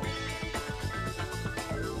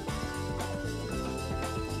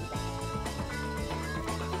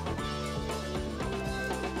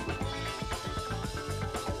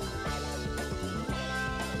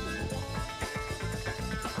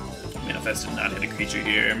 Manifest did not hit a creature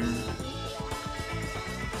here.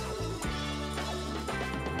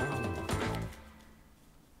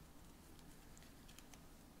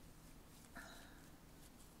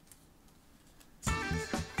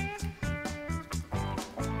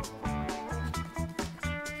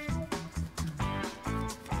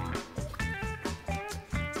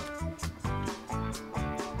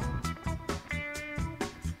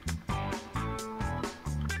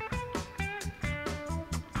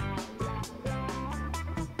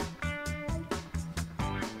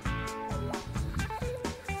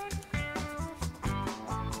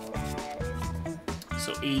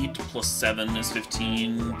 So 8 plus 7 is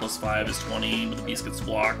 15, plus 5 is 20, but the beast gets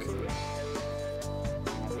block.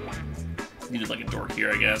 Needed like a dork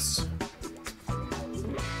here, I guess.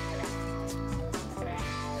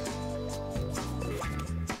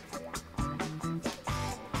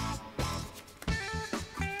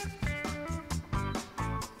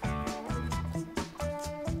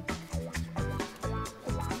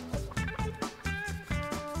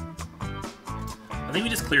 I think we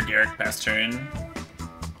just clear Garrick past turn.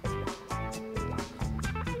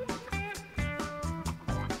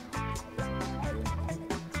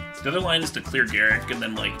 The other line is to clear Garrick and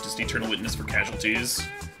then, like, just Eternal Witness for casualties.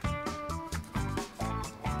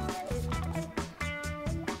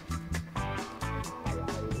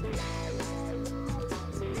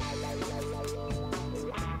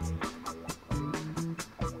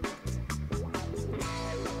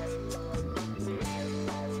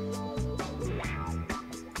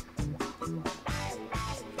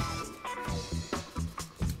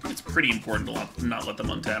 It's pretty important to not let them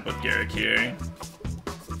untap with Garrick here.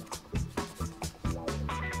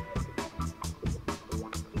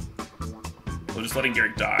 We're just letting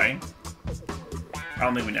Garrick die. I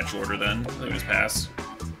don't think we natural order then. I think we just pass.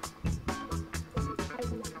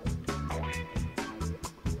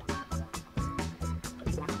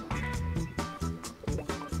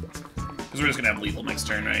 Because we're just gonna have lethal next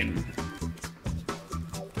turn, right?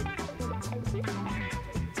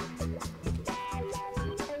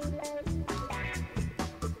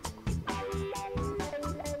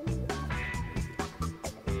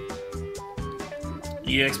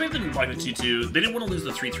 Yeah, expect them to block the 2-2. They didn't want to lose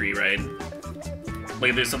the 3-3, right? Like,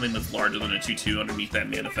 if there's something that's larger than a 2-2 underneath that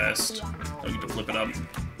manifest, we get to flip it up.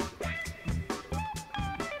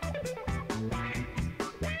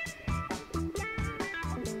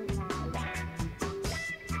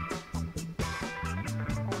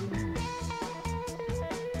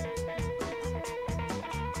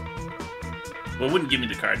 Well, it wouldn't give me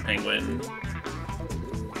the card Penguin.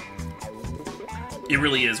 It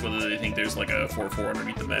really is whether they think there's like a 4-4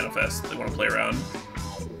 underneath the manifest they want to play around.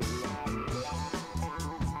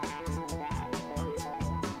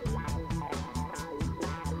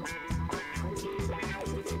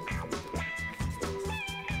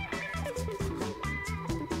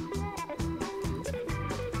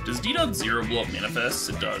 Does D.0 blow up manifests?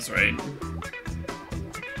 It does, right?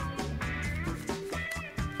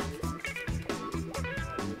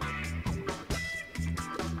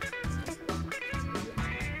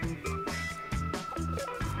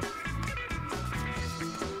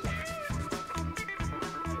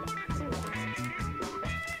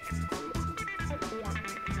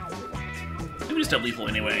 We just have lethal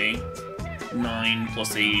anyway. 9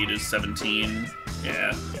 plus 8 is 17.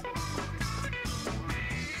 Yeah.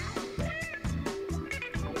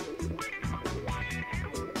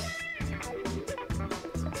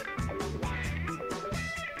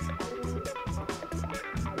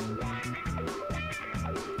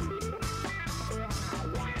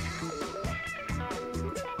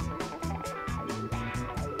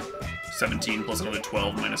 $17 plus another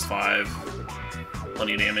 12 minus 5.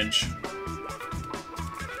 Plenty of damage.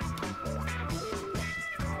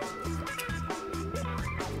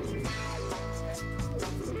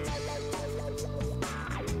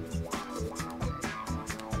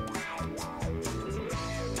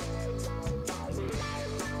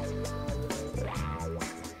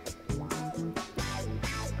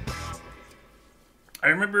 I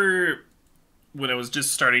remember when I was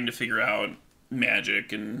just starting to figure out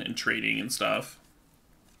Magic and trading and stuff.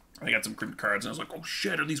 I got some crimped cards and I was like, oh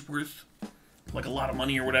shit, are these worth like a lot of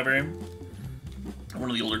money or whatever? And one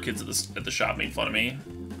of the older kids at the shop made fun of me.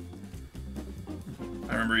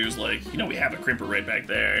 I remember he was like, you know, we have a crimper right back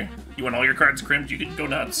there. You want all your cards crimped? You can go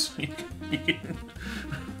nuts.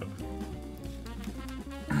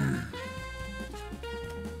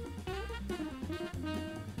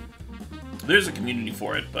 There's a community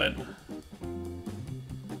for it, but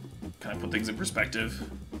kind of put things in perspective.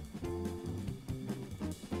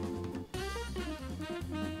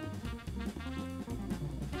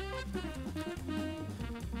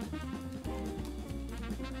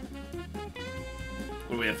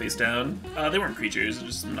 What do we have face down? They weren't creatures, it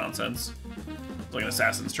was just some nonsense. It's like an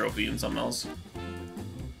assassin's trophy and something else.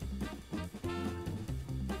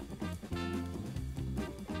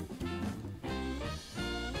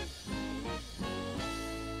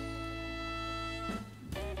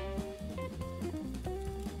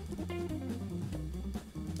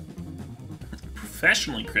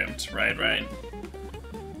 Professionally crimped, right.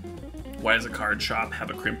 Why does a card shop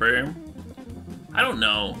have a crimper? I don't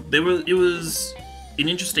know. It was an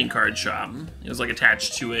interesting card shop. It was like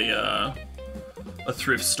attached to a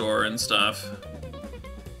thrift store and stuff.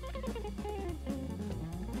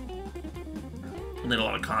 And they had a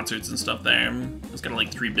lot of concerts and stuff there. It's kind of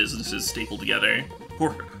like 3 businesses stapled together,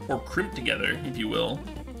 or crimped together, if you will.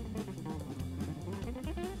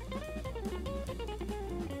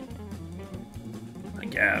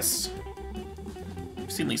 Guess.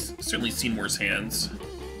 I've certainly seen worse hands.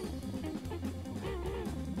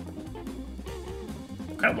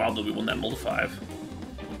 Kind of wild that we won that mull to 5.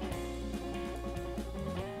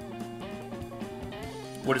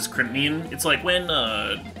 What does crimp mean? It's like when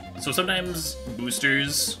So sometimes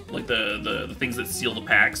boosters, like the things that seal the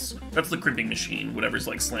packs, that's the crimping machine, whatever's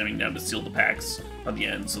like slamming down to seal the packs on the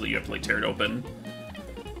end so that you have to like tear it open.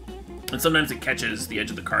 And sometimes it catches the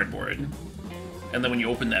edge of the cardboard. And then when you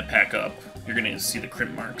open that pack up, you're gonna see the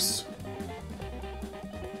crimp marks.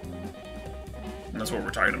 And that's what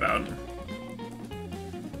we're talking about.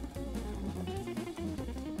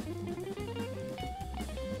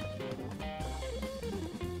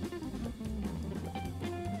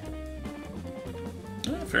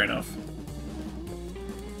 Fair enough.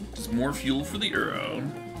 Just more fuel for the Euro.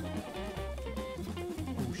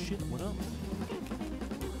 Oh shit, what up?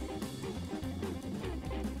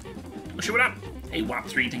 Oh shit, what up? Hey,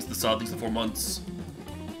 WAP3, thanks for the sub, thanks for the 4 months.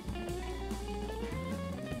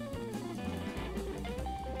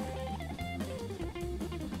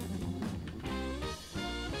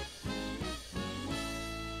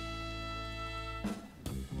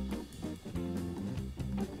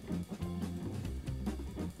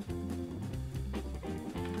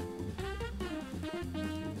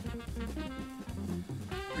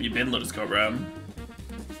 Where you been, Lotus Cobra?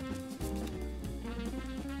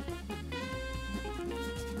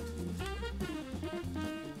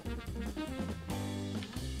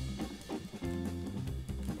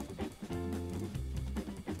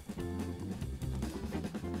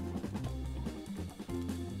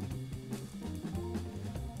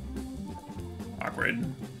 Awkward.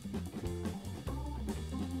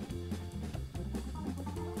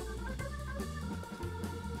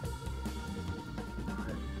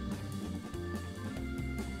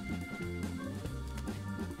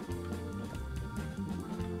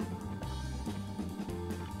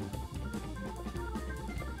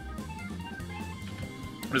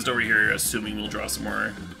 I'm just over here assuming we'll draw some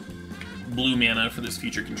more blue mana for this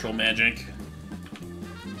future control magic.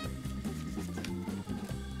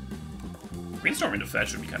 Brainstorm into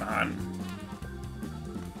fetch would be kind of hot.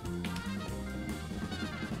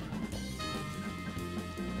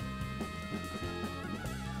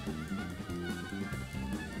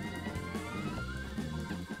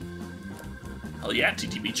 Hell yeah,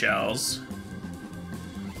 TTB Chows.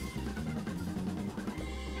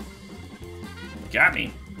 Got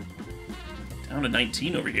me. Down to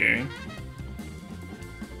 19 over here.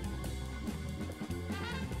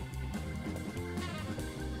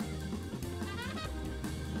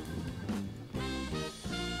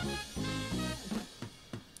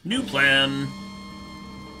 New plan.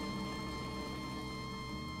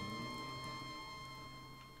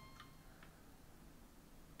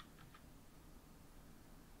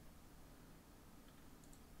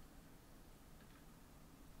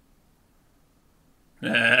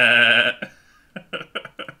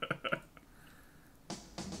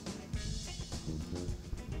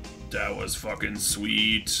 That was fucking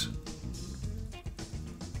sweet.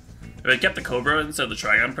 If I kept the Cobra instead of the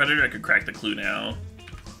Trigon Predator, I could crack the clue now.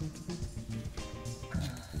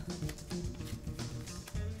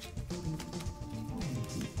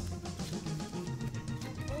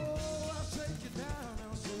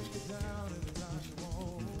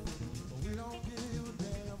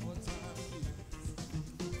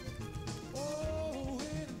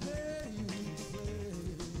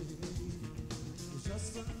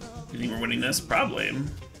 You think we're winning this? Probably. I mean,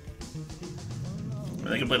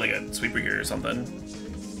 they can play like a sweeper here or something.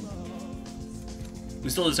 We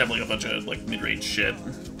still just have like a bunch of like mid-range shit.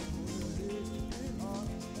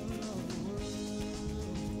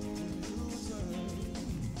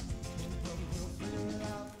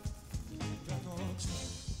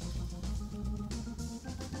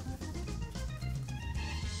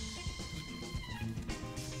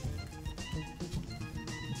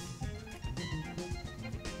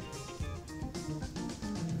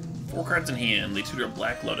 Four cards in hand, they tutor a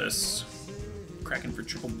Black Lotus. Cracking for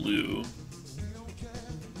triple blue.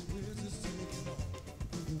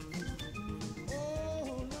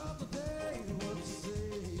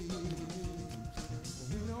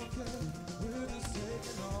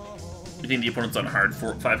 You think the opponent's on hard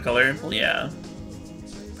 5 color? Well, yeah.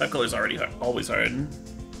 5 color's already hard, always hard.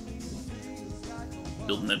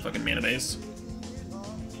 Building that fucking mana base.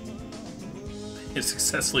 It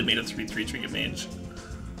successfully made a 3/3 Trinket Mage.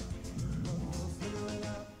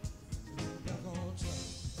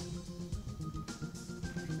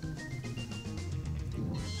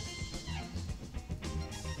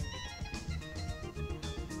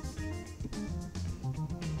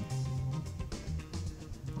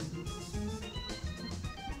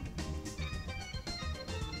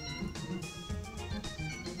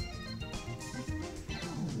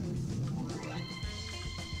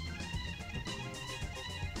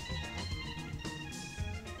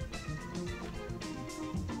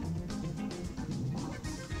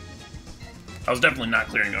 I was definitely not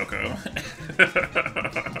clearing Oko.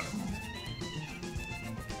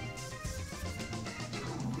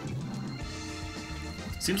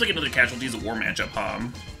 Seems like another Casualties of War matchup, huh?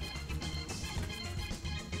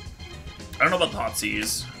 I don't know about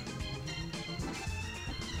Thoughtseize.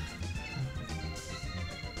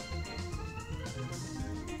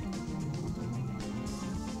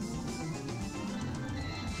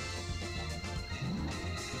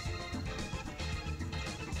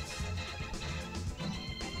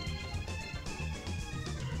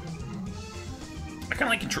 I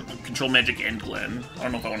kind of like Control Magic and Glen. I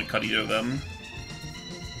don't know if I want to cut either of them.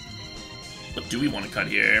 What do we want to cut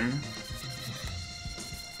here?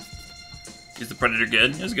 Is the Predator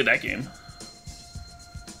good? It was a good that game.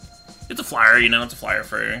 It's a flyer, you know, it's a flyer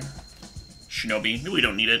for Shinobi. Maybe we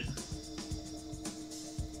don't need it.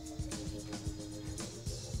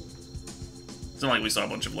 It's not like we saw a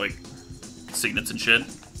bunch of, like, signets and shit.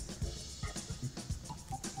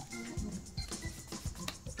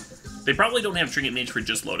 They probably don't have Trinket Mage for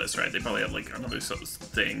just Lotus, right? They probably have, like, another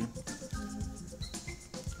thing.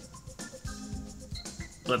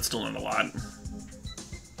 But that's still not a lot.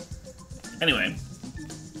 Anyway.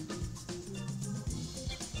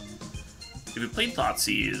 If we played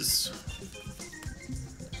Thoughtseize...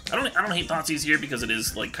 I don't hate Thoughtseize here because it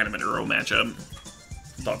is, like, kind of an Uro matchup.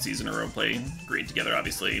 Thoughtseize and Uro play great together,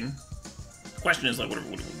 obviously. The question is, like, what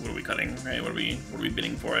are we cutting, right? What are we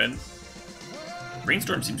bidding for it?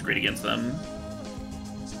 Brainstorm seems great against them.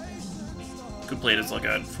 Could play it as, like,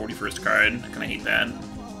 a 41st card. I kinda hate that.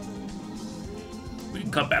 We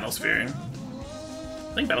can cut Battlesphere. I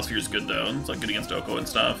think Battlesphere is good, though. It's, like, good against Oko and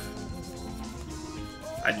stuff.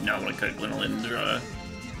 I do not want to cut Glenolind or,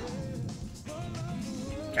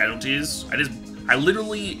 Casualties. I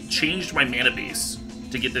literally changed my mana base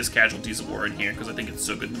to get this Casualties of War in here, because I think it's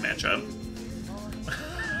so good in the matchup.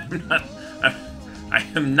 I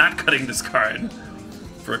am not cutting this card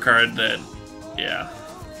for a card that, yeah,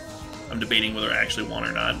 I'm debating whether I actually want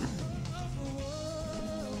or not.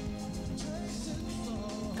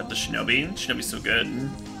 Got the Shinobi. Shinobi's so good.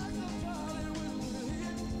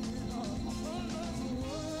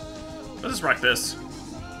 Let's just rock this.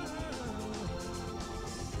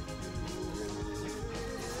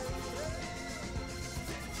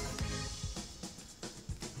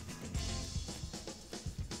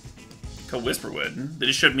 Called Whisperwood. They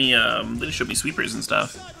just showed me sweepers and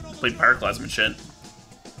stuff. Played Pyroclasm and shit. I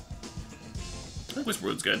think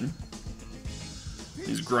Whisperwood's good.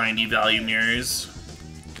 These grindy value mirrors.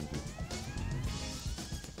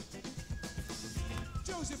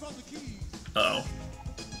 Uh oh.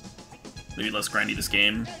 Maybe less grindy this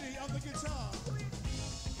game.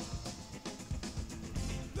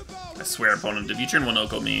 I swear, opponent, if you turn one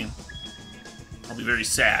Oko me, I'll be very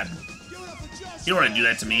sad. You don't want to do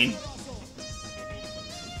that to me.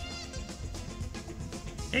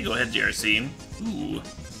 Hey, go ahead, JRC. Ooh.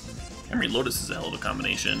 Emery Lotus is a hell of a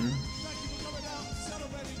combination.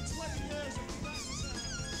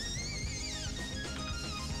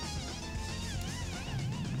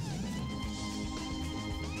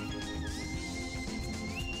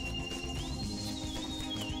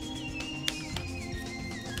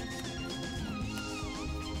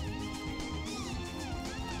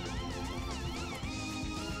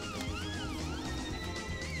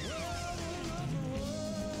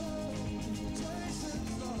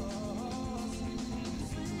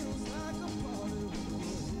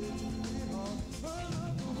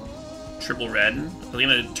 Triple red. Are they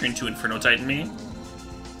gonna turn 2 Inferno Titan me?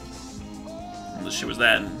 What the shit was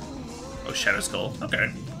that? Oh, Shadow Skull.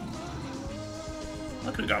 Okay.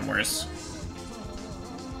 That could've gone worse.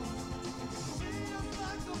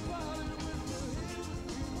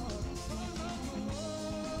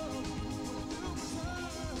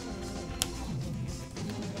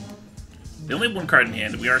 They only have one card in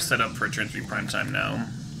hand. We are set up for a turn 3 prime time now.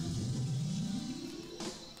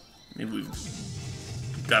 Maybe we've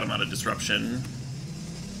got him out of disruption.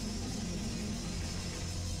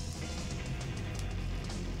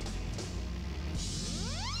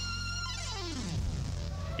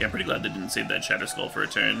 Yeah, I'm pretty glad they didn't save that Shadow Skull for a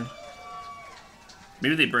turn.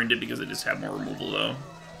 Maybe they burned it because they just have more removal, though.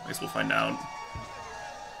 I guess we'll find out.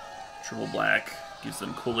 Triple black gives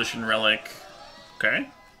them Coalition Relic. Okay.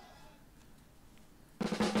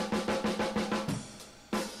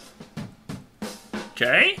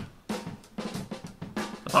 Okay.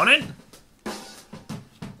 Opponent?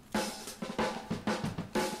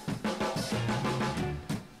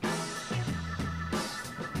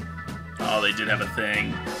 Oh, they did have a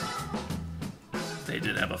thing. They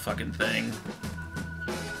did have a fucking thing.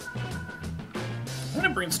 I'm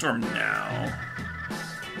gonna brainstorm now.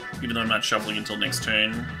 Even though I'm not shuffling until next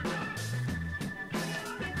turn.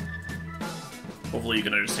 Hopefully you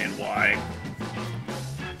can understand why.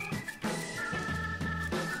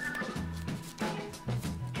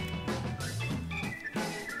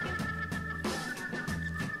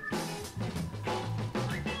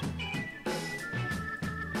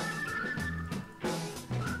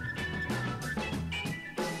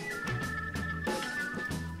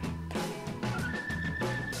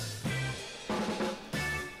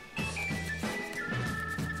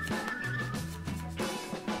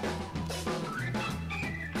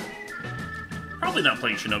 Probably not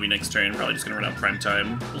playing Shinobi next turn, probably just gonna run out Prime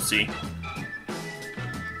Time. We'll see.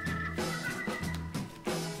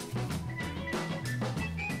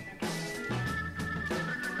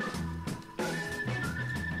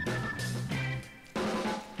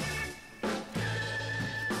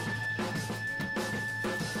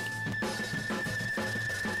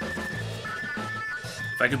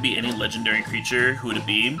 If I could be any legendary creature, who would it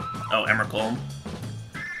be? Oh, Emrakul.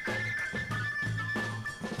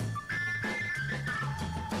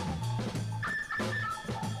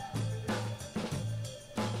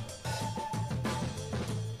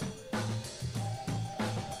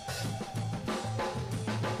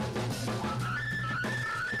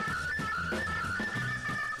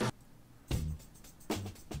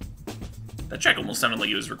 That track almost sounded like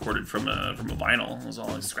it was recorded from a vinyl. It was all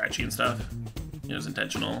like scratchy and stuff. It was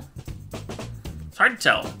intentional. It's hard to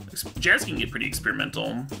tell. Jazz can get pretty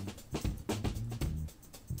experimental.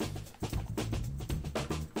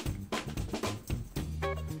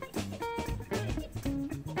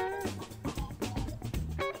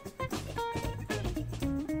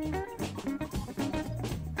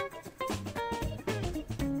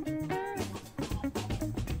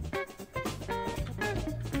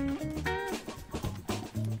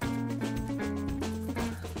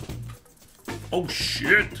 Oh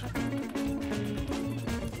shit!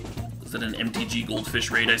 Is that an MTG Goldfish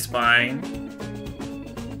raid I spy?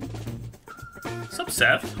 What's up,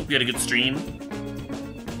 Seth? Hope you had a good stream.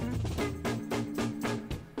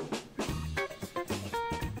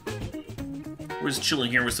 We're just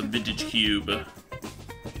chilling here with some Vintage Cube.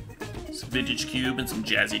 Some Vintage Cube and some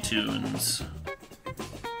jazzy tunes.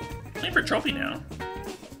 Playing for a trophy now.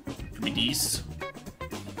 Could be decent.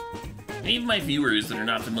 Any of my viewers that are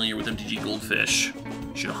not familiar with MTG Goldfish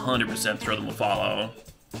should 100% throw them a follow.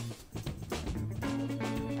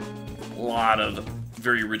 A lot of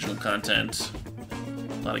very original content.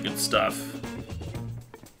 A lot of good stuff.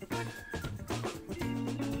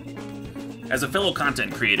 As a fellow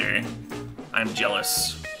content creator, I'm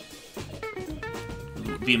jealous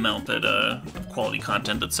of the amount that, of quality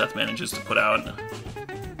content that Seth manages to put out.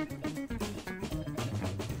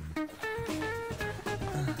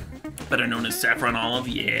 Better known as Saffron Olive,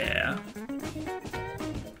 yeah.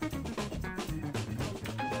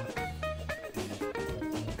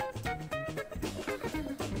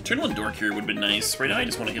 Turn 1 Dork here would have been nice. Right now I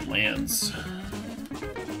just want to hit lands.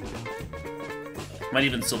 Might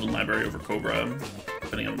even Sylvan Library over Cobra,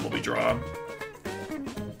 depending on what we draw.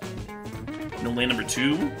 No land number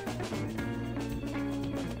 2.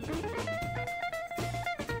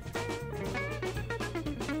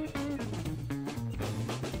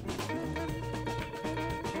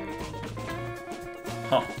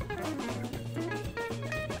 Huh.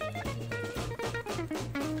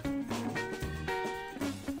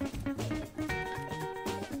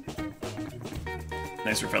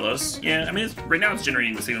 Nicer fellows. Yeah, I mean, right now it's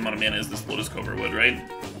generating the same amount of mana as this Lotus Cobra would, right?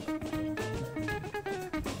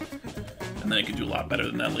 And then it could do a lot better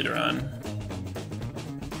than that later on.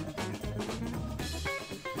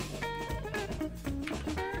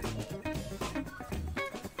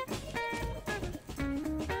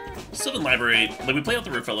 Sylvan Library, like we play out the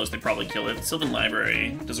Rofellos, they probably kill it. Sylvan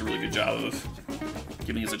Library does a really good job of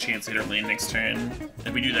giving us a chance to hit our lane next turn.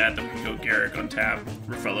 If we do that, then we can go Garrick on tap,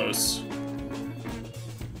 Rofellos.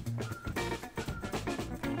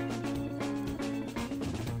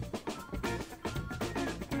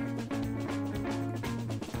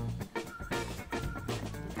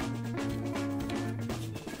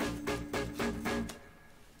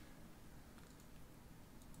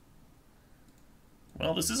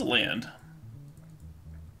 Well, this is a land.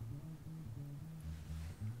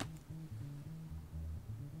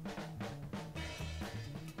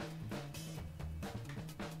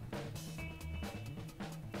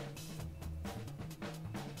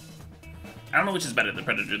 I don't know which is better, the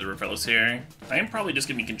Predator or the Rofellos here. I am probably just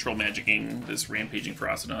going to be control magicking this Rampaging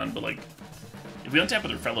Ferocidon, but like, if we untap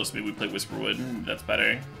with Rofellos, maybe we play Whisperwood, that's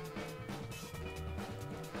better.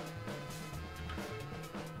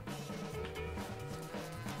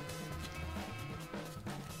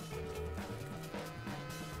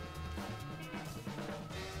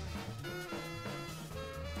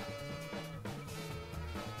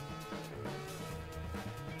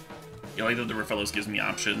 I like that the Ruffellos gives me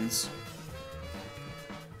options.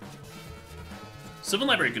 Sylvan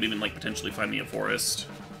Library could even, like, potentially find me a forest.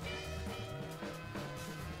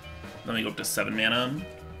 Then we go up to 7 mana.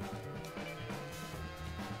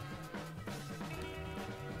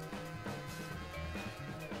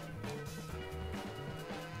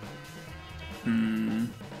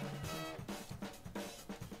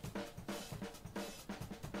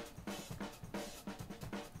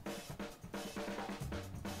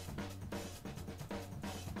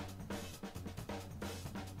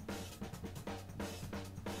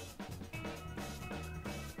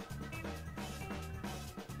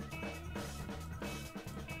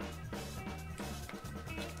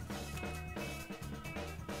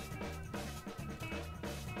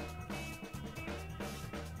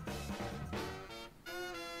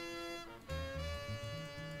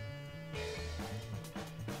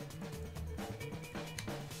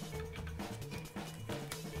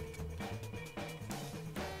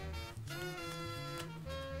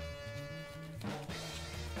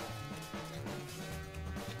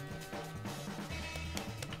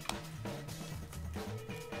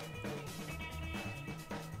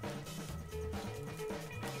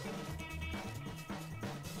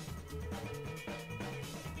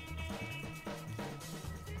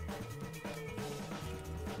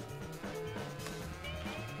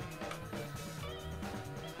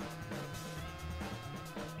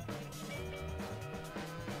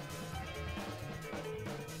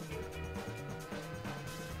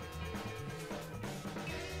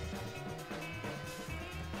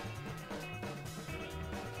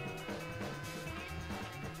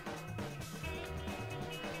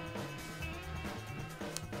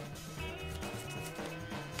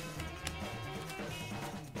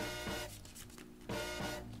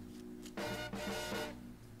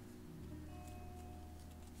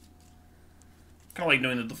 Kind of like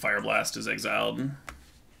knowing that the Fire Blast is exiled.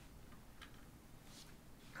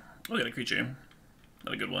 Oh, I got a creature.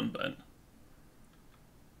 Not a good one, but...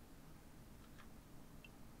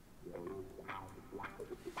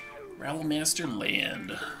 Rattlemaster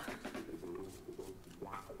Land.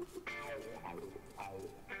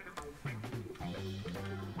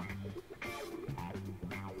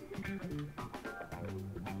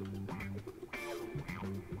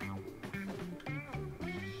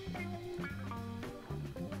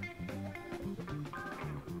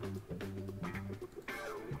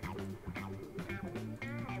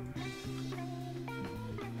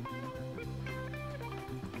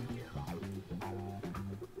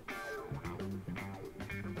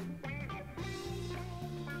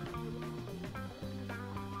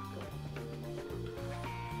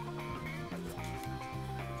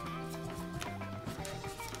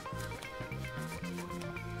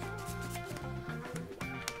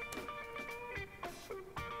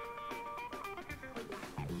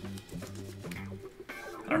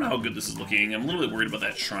 I don't know how good this is looking. I'm a little bit worried about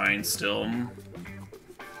that shrine still.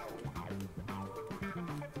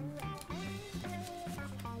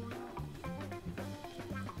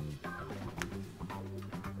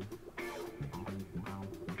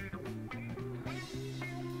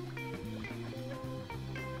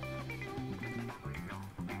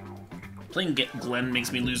 Playing Glen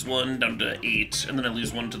makes me lose 1 down to 8, and then I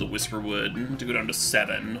lose 1 to the Whisperwood to go down to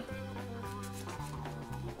 7.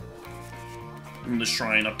 And the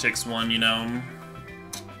Shrine upticks 1, you know?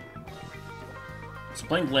 So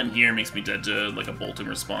playing Glen here makes me dead to, like, a Bolting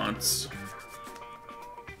response.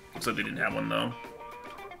 Looks like they didn't have one, though.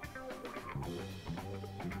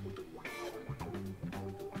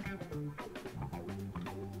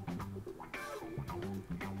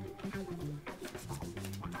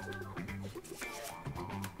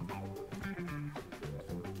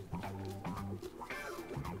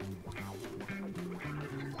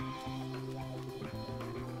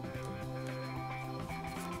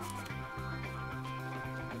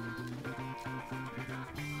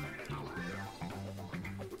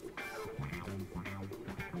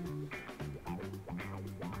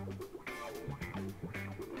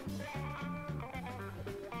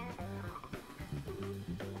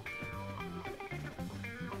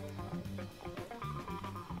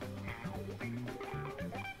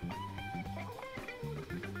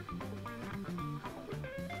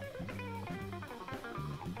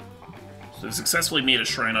 So they successfully made a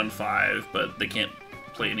Shrine on 5, but they can't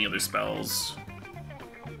play any other spells.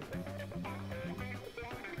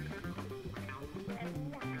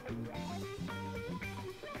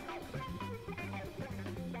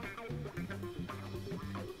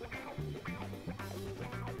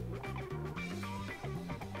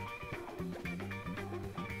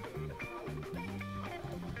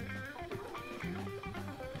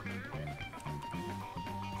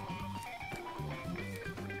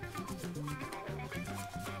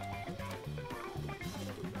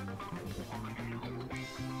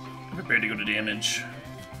 prepared to go to damage.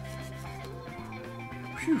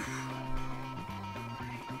 Phew.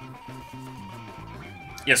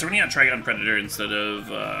 Yeah, so running out Trigon Predator instead of,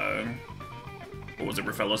 what was it,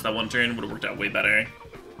 Raphaelos that one turn would have worked out way better.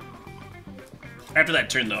 After that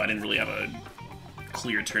turn, though, I didn't really have a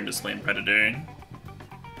clear turn to slam Predator.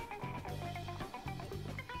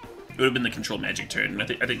 It would have been the Control Magic turn, and I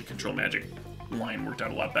think the Control Magic line worked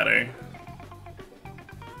out a lot better.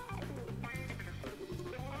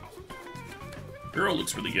 Hero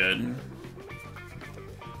looks really good.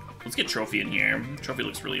 Let's get Trophy in here. Trophy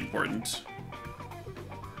looks really important.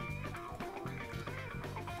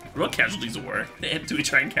 What about Casualties of War? Do we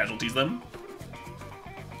try and casualties them?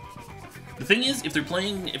 The thing is, if they're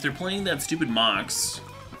playing that stupid Mox,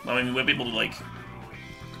 well, I mean, we might be able to like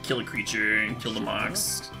kill a creature and kill the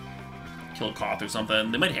Mox, kill a Koth or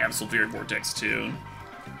something. They might have Sulfuric Vortex too.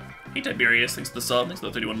 Hey Tiberius, thanks for the sub, thanks for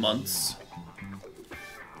the 31 months.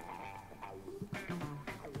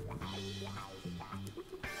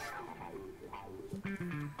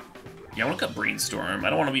 Yeah, I want to cut Brainstorm. I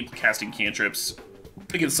don't want to be casting cantrips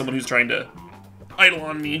against someone who's trying to idle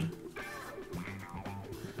on me.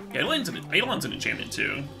 Yeah, Eidolon's an enchantment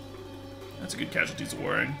too. That's a good Casualties of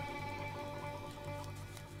War.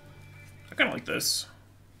 I kind of like this.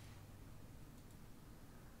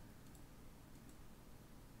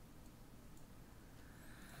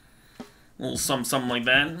 A little something like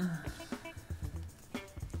that.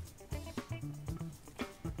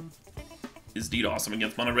 Is Deed awesome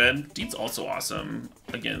against Mono Red? Deed's also awesome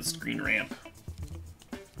against Green Ramp.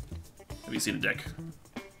 Have you seen a deck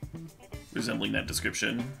resembling that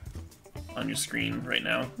description on your screen right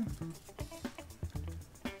now?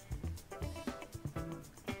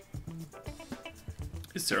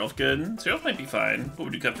 Is Seraph good? Seraph might be fine. What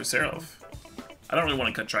would you cut for Seraph? I don't really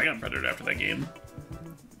want to cut Trigon Predator after that game.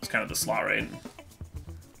 It's kind of the slot, right?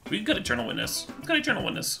 We could cut Eternal Witness. Let's cut Eternal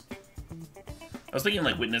Witness. I was thinking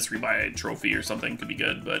like Witness, rebuy a trophy or something could be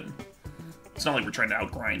good, but it's not like we're trying to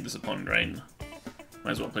outgrind this opponent, right?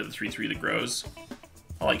 Might as well play the 3/3 that grows.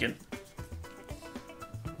 I like it.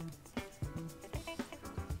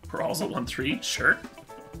 Peral's a 1/3, sure.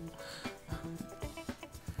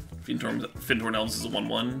 Fintorn Elves is a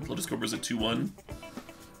 1/1. Lotus Cobra is a 2/1.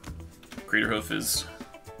 Craterhoof is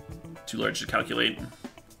too large to calculate.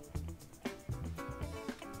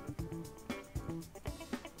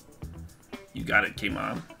 You got it,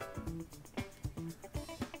 K-Mom.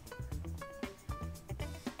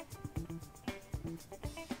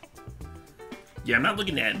 Yeah, I'm not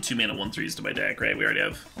looking to add 2-mana 1/3s to my deck, right? We already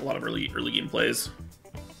have a lot of early game plays.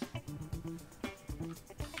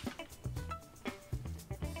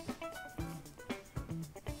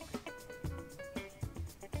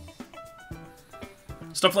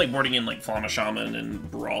 Stuff like boarding in like Fauna Shaman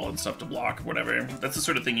and Brawl and stuff to block, whatever. That's the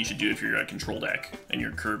sort of thing you should do if you're a control deck and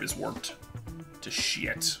your curve is warped to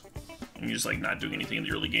shit. And you're just like not doing anything in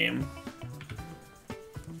the early game.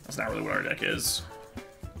 That's not really what our deck is.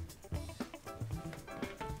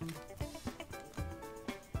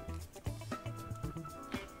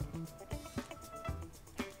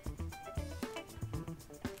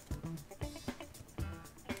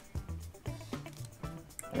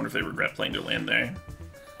 I wonder if they regret playing their land there.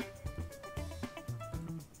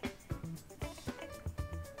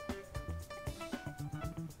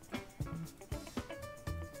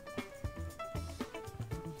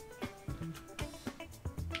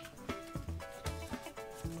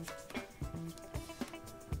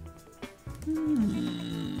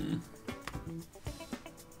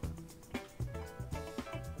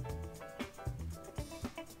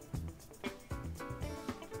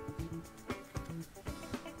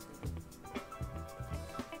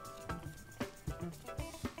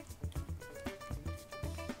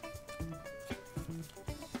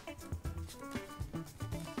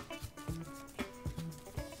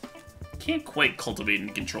 Can't quite cultivate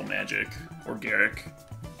and control magic, or Garrick.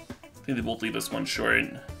 I think they both leave us one short.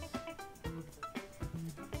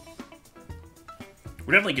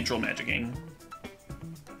 We're definitely control magicking.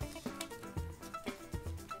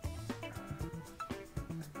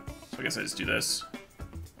 So I guess I just do this.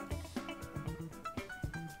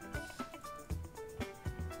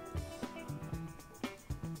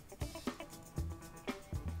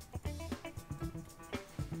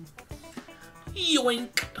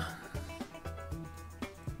 Yoink!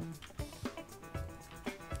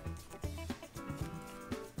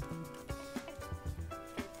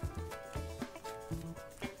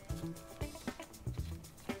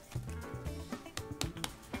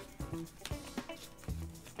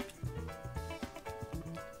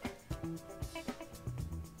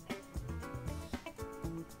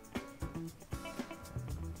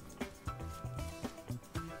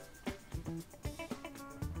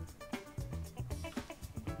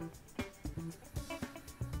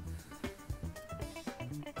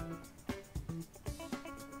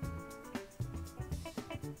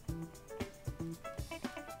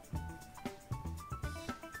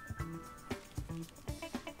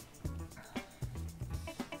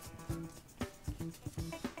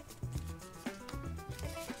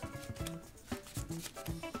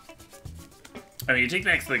 I mean, you take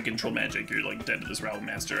back the control magic, you're like dead to this Realm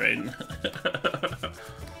Master, right?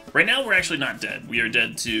 Right now, we're actually not dead. We are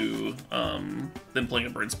dead to them playing a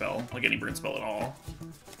burn spell, like any burn spell at all.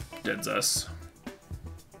 Deads us.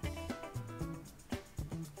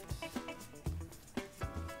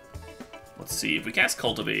 Let's see, if we cast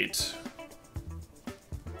Cultivate,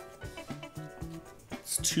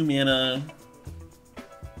 it's 2 mana.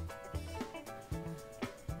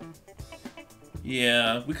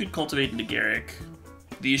 Yeah, we could Cultivate into Garrick.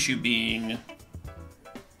 The issue being,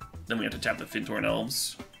 then we have to tap the Fintorn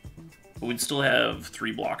Elves. But we'd still have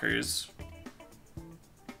 3 blockers.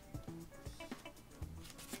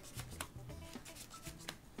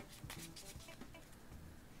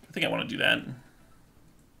 I think I want to do that.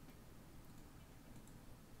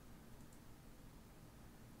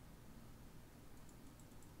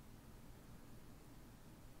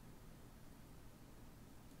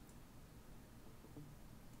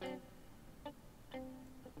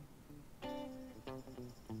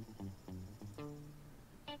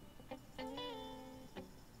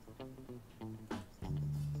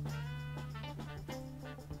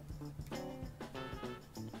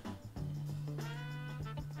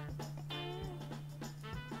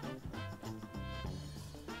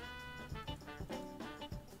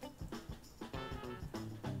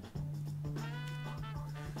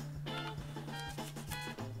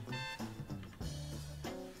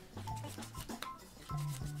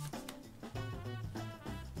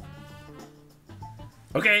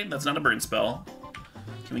 Okay, that's not a burn spell.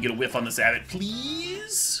 Can we get a whiff on this Abbot,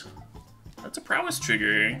 please? That's a prowess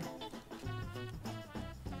trigger.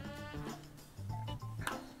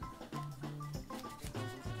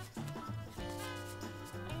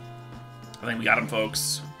 I think we got him,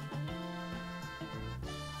 folks.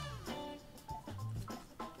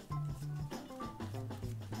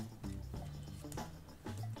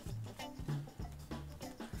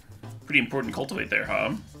 Pretty important Cultivate there,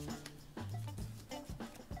 huh?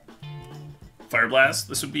 Fire Blast?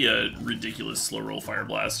 This would be a ridiculous slow roll Fire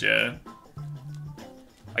Blast, yeah.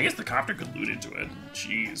 I guess the Copter could loot into it.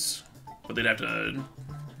 Jeez. But they'd have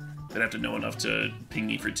to know enough to ping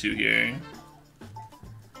me for 2 here.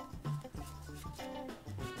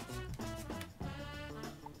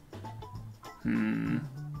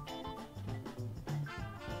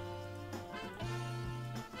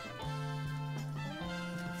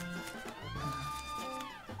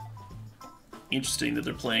 Interesting that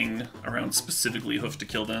they're playing around specifically Hoof to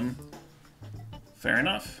kill them. Fair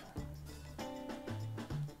enough.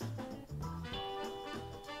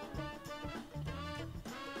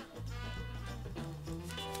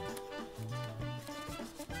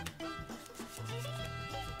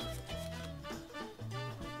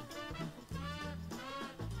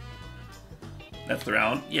 That's the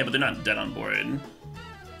route. Yeah, but they're not dead on board.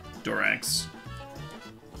 Dorax.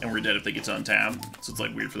 And we're dead if they get to untap, so it's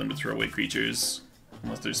like weird for them to throw away creatures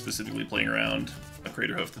unless they're specifically playing around a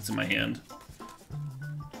Crater Hoof that's in my hand.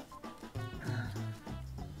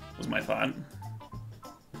 Was my thought.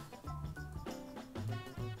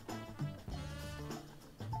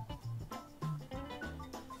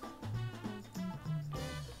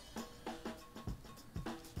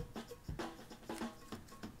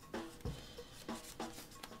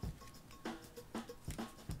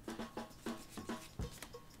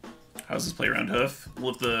 How does this play around Hoof?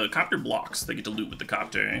 Well, if the Copter blocks, they get to loot with the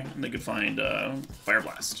Copter, and they could find Fire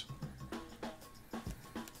Blast.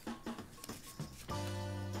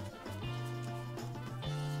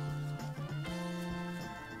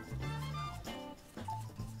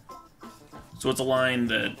 So it's a line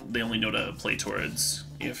that they only know to play towards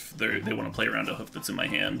if they want to play around a Hoof that's in my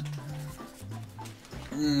hand.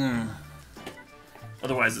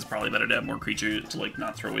 Otherwise, it's probably better to have more creature to like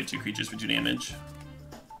not throw away 2 creatures for 2 damage.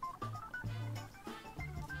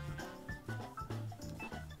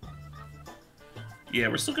 Yeah,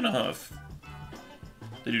 we're still gonna Hoof.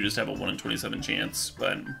 They do just have a 1 in 27 chance,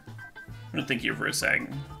 but I'm gonna think here for a sec.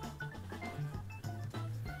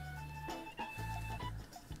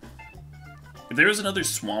 If there was another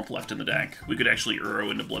swamp left in the deck, we could actually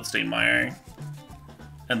Uro into Bloodstained Mire,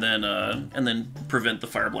 and then prevent the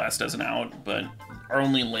Fire Blast as an out. But our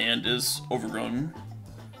only land is Overgrown,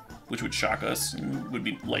 which would shock us and would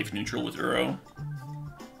be life neutral with Uro.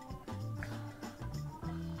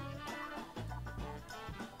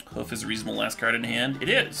 Hoof is a reasonable last card in hand. It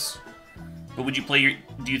is. But would you play your...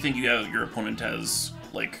 Do you think your opponent has,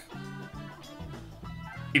 like...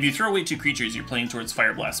 If you throw away 2 creatures, you're playing towards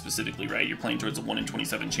Fire Blast specifically, right? You're playing towards a 1 in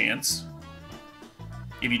 27 chance.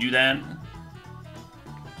 If you do that...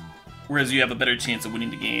 Whereas you have a better chance of winning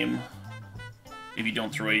the game if you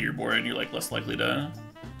don't throw away your board, you're, like, less likely to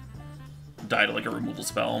die to like a removal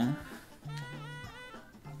spell.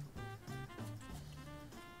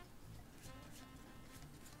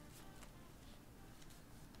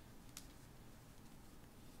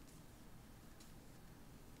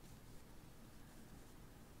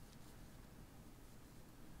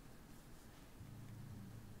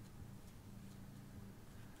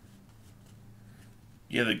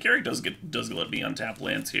 Yeah, the Garrick does let me untap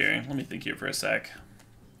lands here. Let me think here for a sec.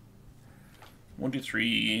 1, 2,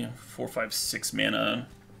 3, 4, 5, 6 mana.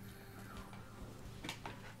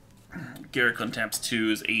 Garrick untaps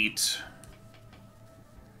 2 is 8.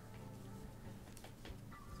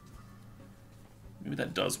 Maybe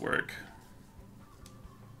that does work.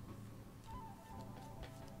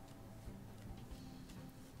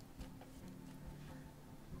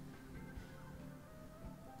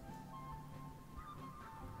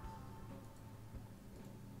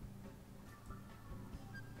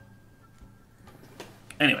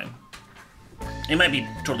 Anyway, it might be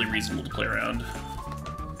totally reasonable to play around,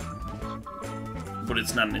 but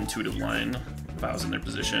it's not an intuitive line if I was in their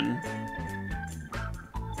position.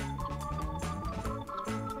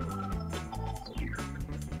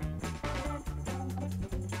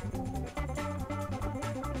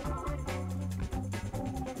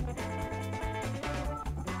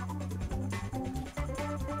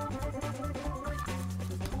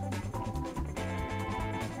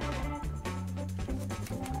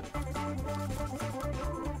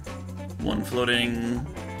 One floating.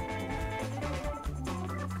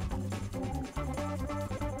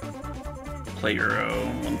 Play Euro.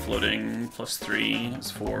 One floating. +3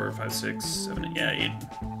 is 4, 5, 6, 7, 8. Yeah, 8.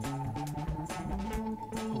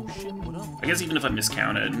 Oh shit, what up? I guess even if I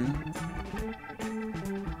miscounted,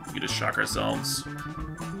 we could just shock ourselves.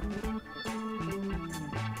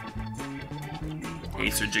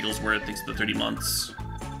 Hey, Sir Jigglesworth, thanks for the 30 months.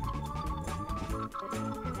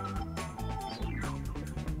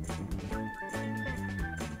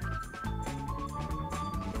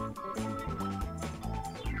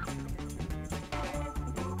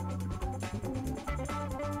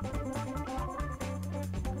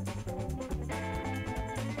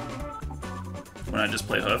 When I just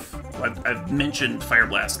play Hoof. I've mentioned Fire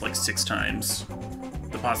Blast like 6 times.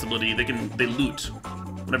 The possibility they loot.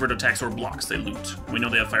 Whenever it attacks or blocks, they loot. We know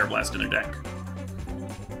they have Fire Blast in their deck.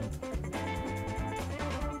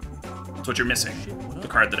 That's what you're missing. The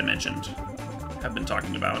card that I mentioned. Have been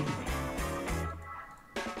talking about.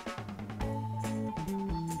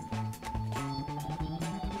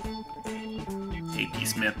 AP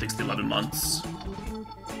Smith, thanks to 11 months.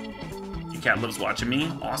 Your cat loves watching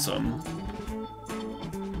me? Awesome.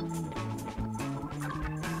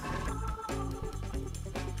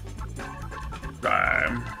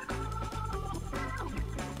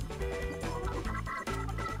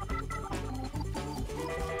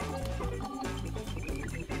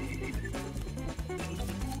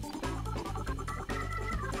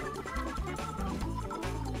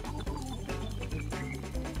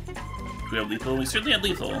 We have lethal? We certainly had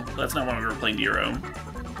lethal, but that's not why we were playing Dero.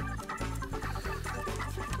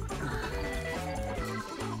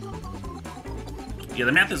 Yeah,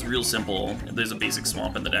 the math is real simple. There's a basic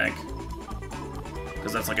swamp in the deck.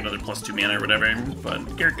 Because that's like another +2 mana or whatever,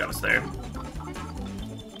 but Garrett got us there.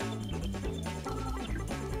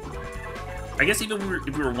 I guess even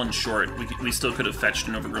if we were 1 short, we still could have fetched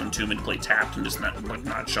an Overgrown Tomb and play tapped and just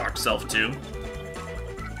not shocked self too.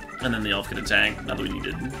 And then the elf could attack, not that we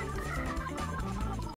needed.